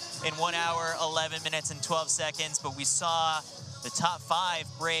in 1 hour, 11 minutes and 12 seconds. But we saw the top 5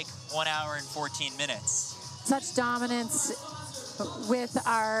 break 1 hour and 14 minutes. Such dominance with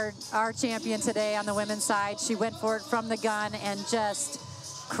our champion today on the women's side. She went for it from the gun and just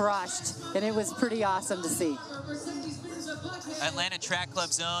crushed, and it was pretty awesome to see. Atlanta Track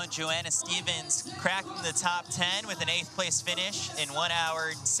Club's own Joanna Stevens cracking the top 10 with an 8th place finish in 1 hour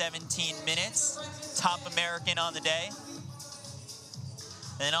and 17 minutes. Top American on the day.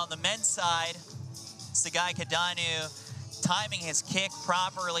 And then on the men's side, Sagai Kadanu timing his kick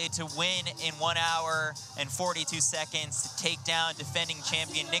properly to win in 1 hour and 42 seconds to take down defending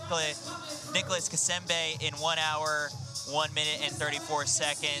champion Nicholas Kasembe in 1 hour, 1 minute and 34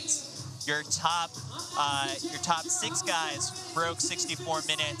 seconds. Your top 6 guys broke 64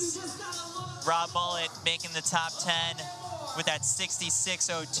 minutes. Rob Mullet making the top 10 with that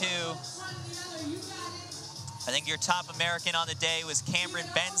 66:02. I think your top American on the day was Cameron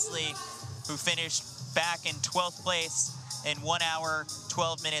Bensley, who finished back in 12th place in 1 hour,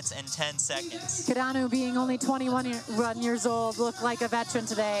 12 minutes and 10 seconds. Kadanu, being only 21 years old, looked like a veteran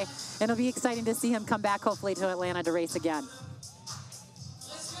today. And it'll be exciting to see him come back, hopefully, to Atlanta to race again.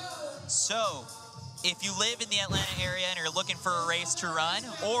 So, if you live in the Atlanta area and are looking for a race to run,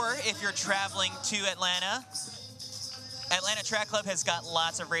 or if you're traveling to Atlanta, Atlanta Track Club has got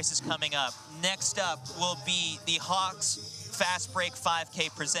lots of races coming up. Next up will be the Hawks Fast Break 5K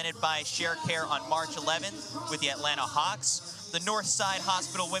presented by ShareCare on March 11th with the Atlanta Hawks. The Northside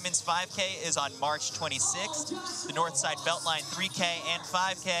Hospital Women's 5K is on March 26th. The Northside Beltline 3K and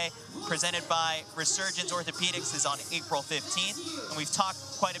 5K presented by Resurgence Orthopedics is on April 15th. And we've talked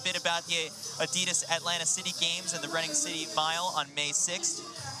quite a bit about the Adidas Atlanta City Games and the Running City Mile on May 6th.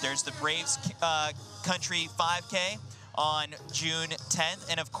 There's the Braves Country 5K on June 10th,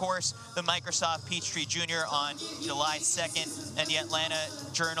 and of course the Microsoft Peachtree Junior on July 2nd, and the Atlanta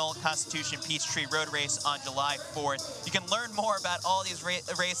Journal-Constitution Peachtree Road Race on July 4th. You can learn more about all these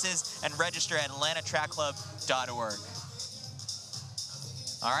races and register at atlantatrackclub.org.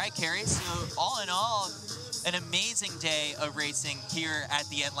 All right, Carrie, so all in all, an amazing day of racing here at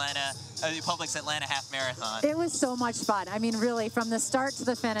the Publix Atlanta Half Marathon. It was so much fun. I mean, really, from the start to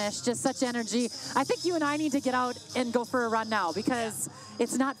the finish, just such energy. I think you and I need to get out and go for a run now, because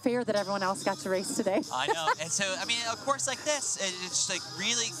it's not fair that everyone else got to race today. I know. And so, I mean, a course like this, it's just like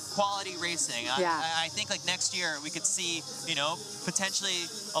really quality racing. I think like next year we could see, you know, potentially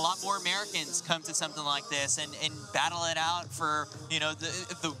a lot more Americans come to something like this and battle it out for, you know,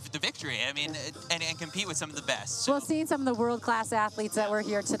 the victory. I mean, and compete with some of the best. So. Well, seeing some of the world-class athletes that were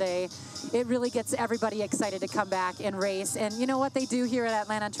here today, it really gets everybody excited to come back and race. And you know what they do here at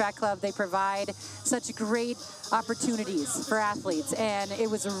Atlanta Track Club? They provide such great opportunities for athletes. And it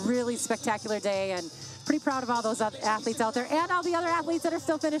was a really spectacular day, and pretty proud of all those athletes out there and all the other athletes that are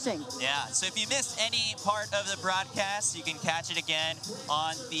still finishing. Yeah, so if you missed any part of the broadcast, you can catch it again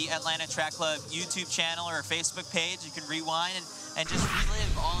on the Atlanta Track Club YouTube channel or Facebook page. You can rewind and just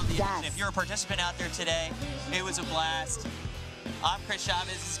relive all of the action. If you're a participant out there today, it was a blast. I'm Chris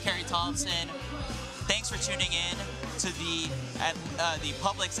Chavez, this is Kerry Thompson. Thanks for tuning in to the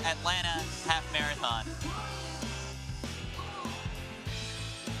Publix Atlanta Half Marathon.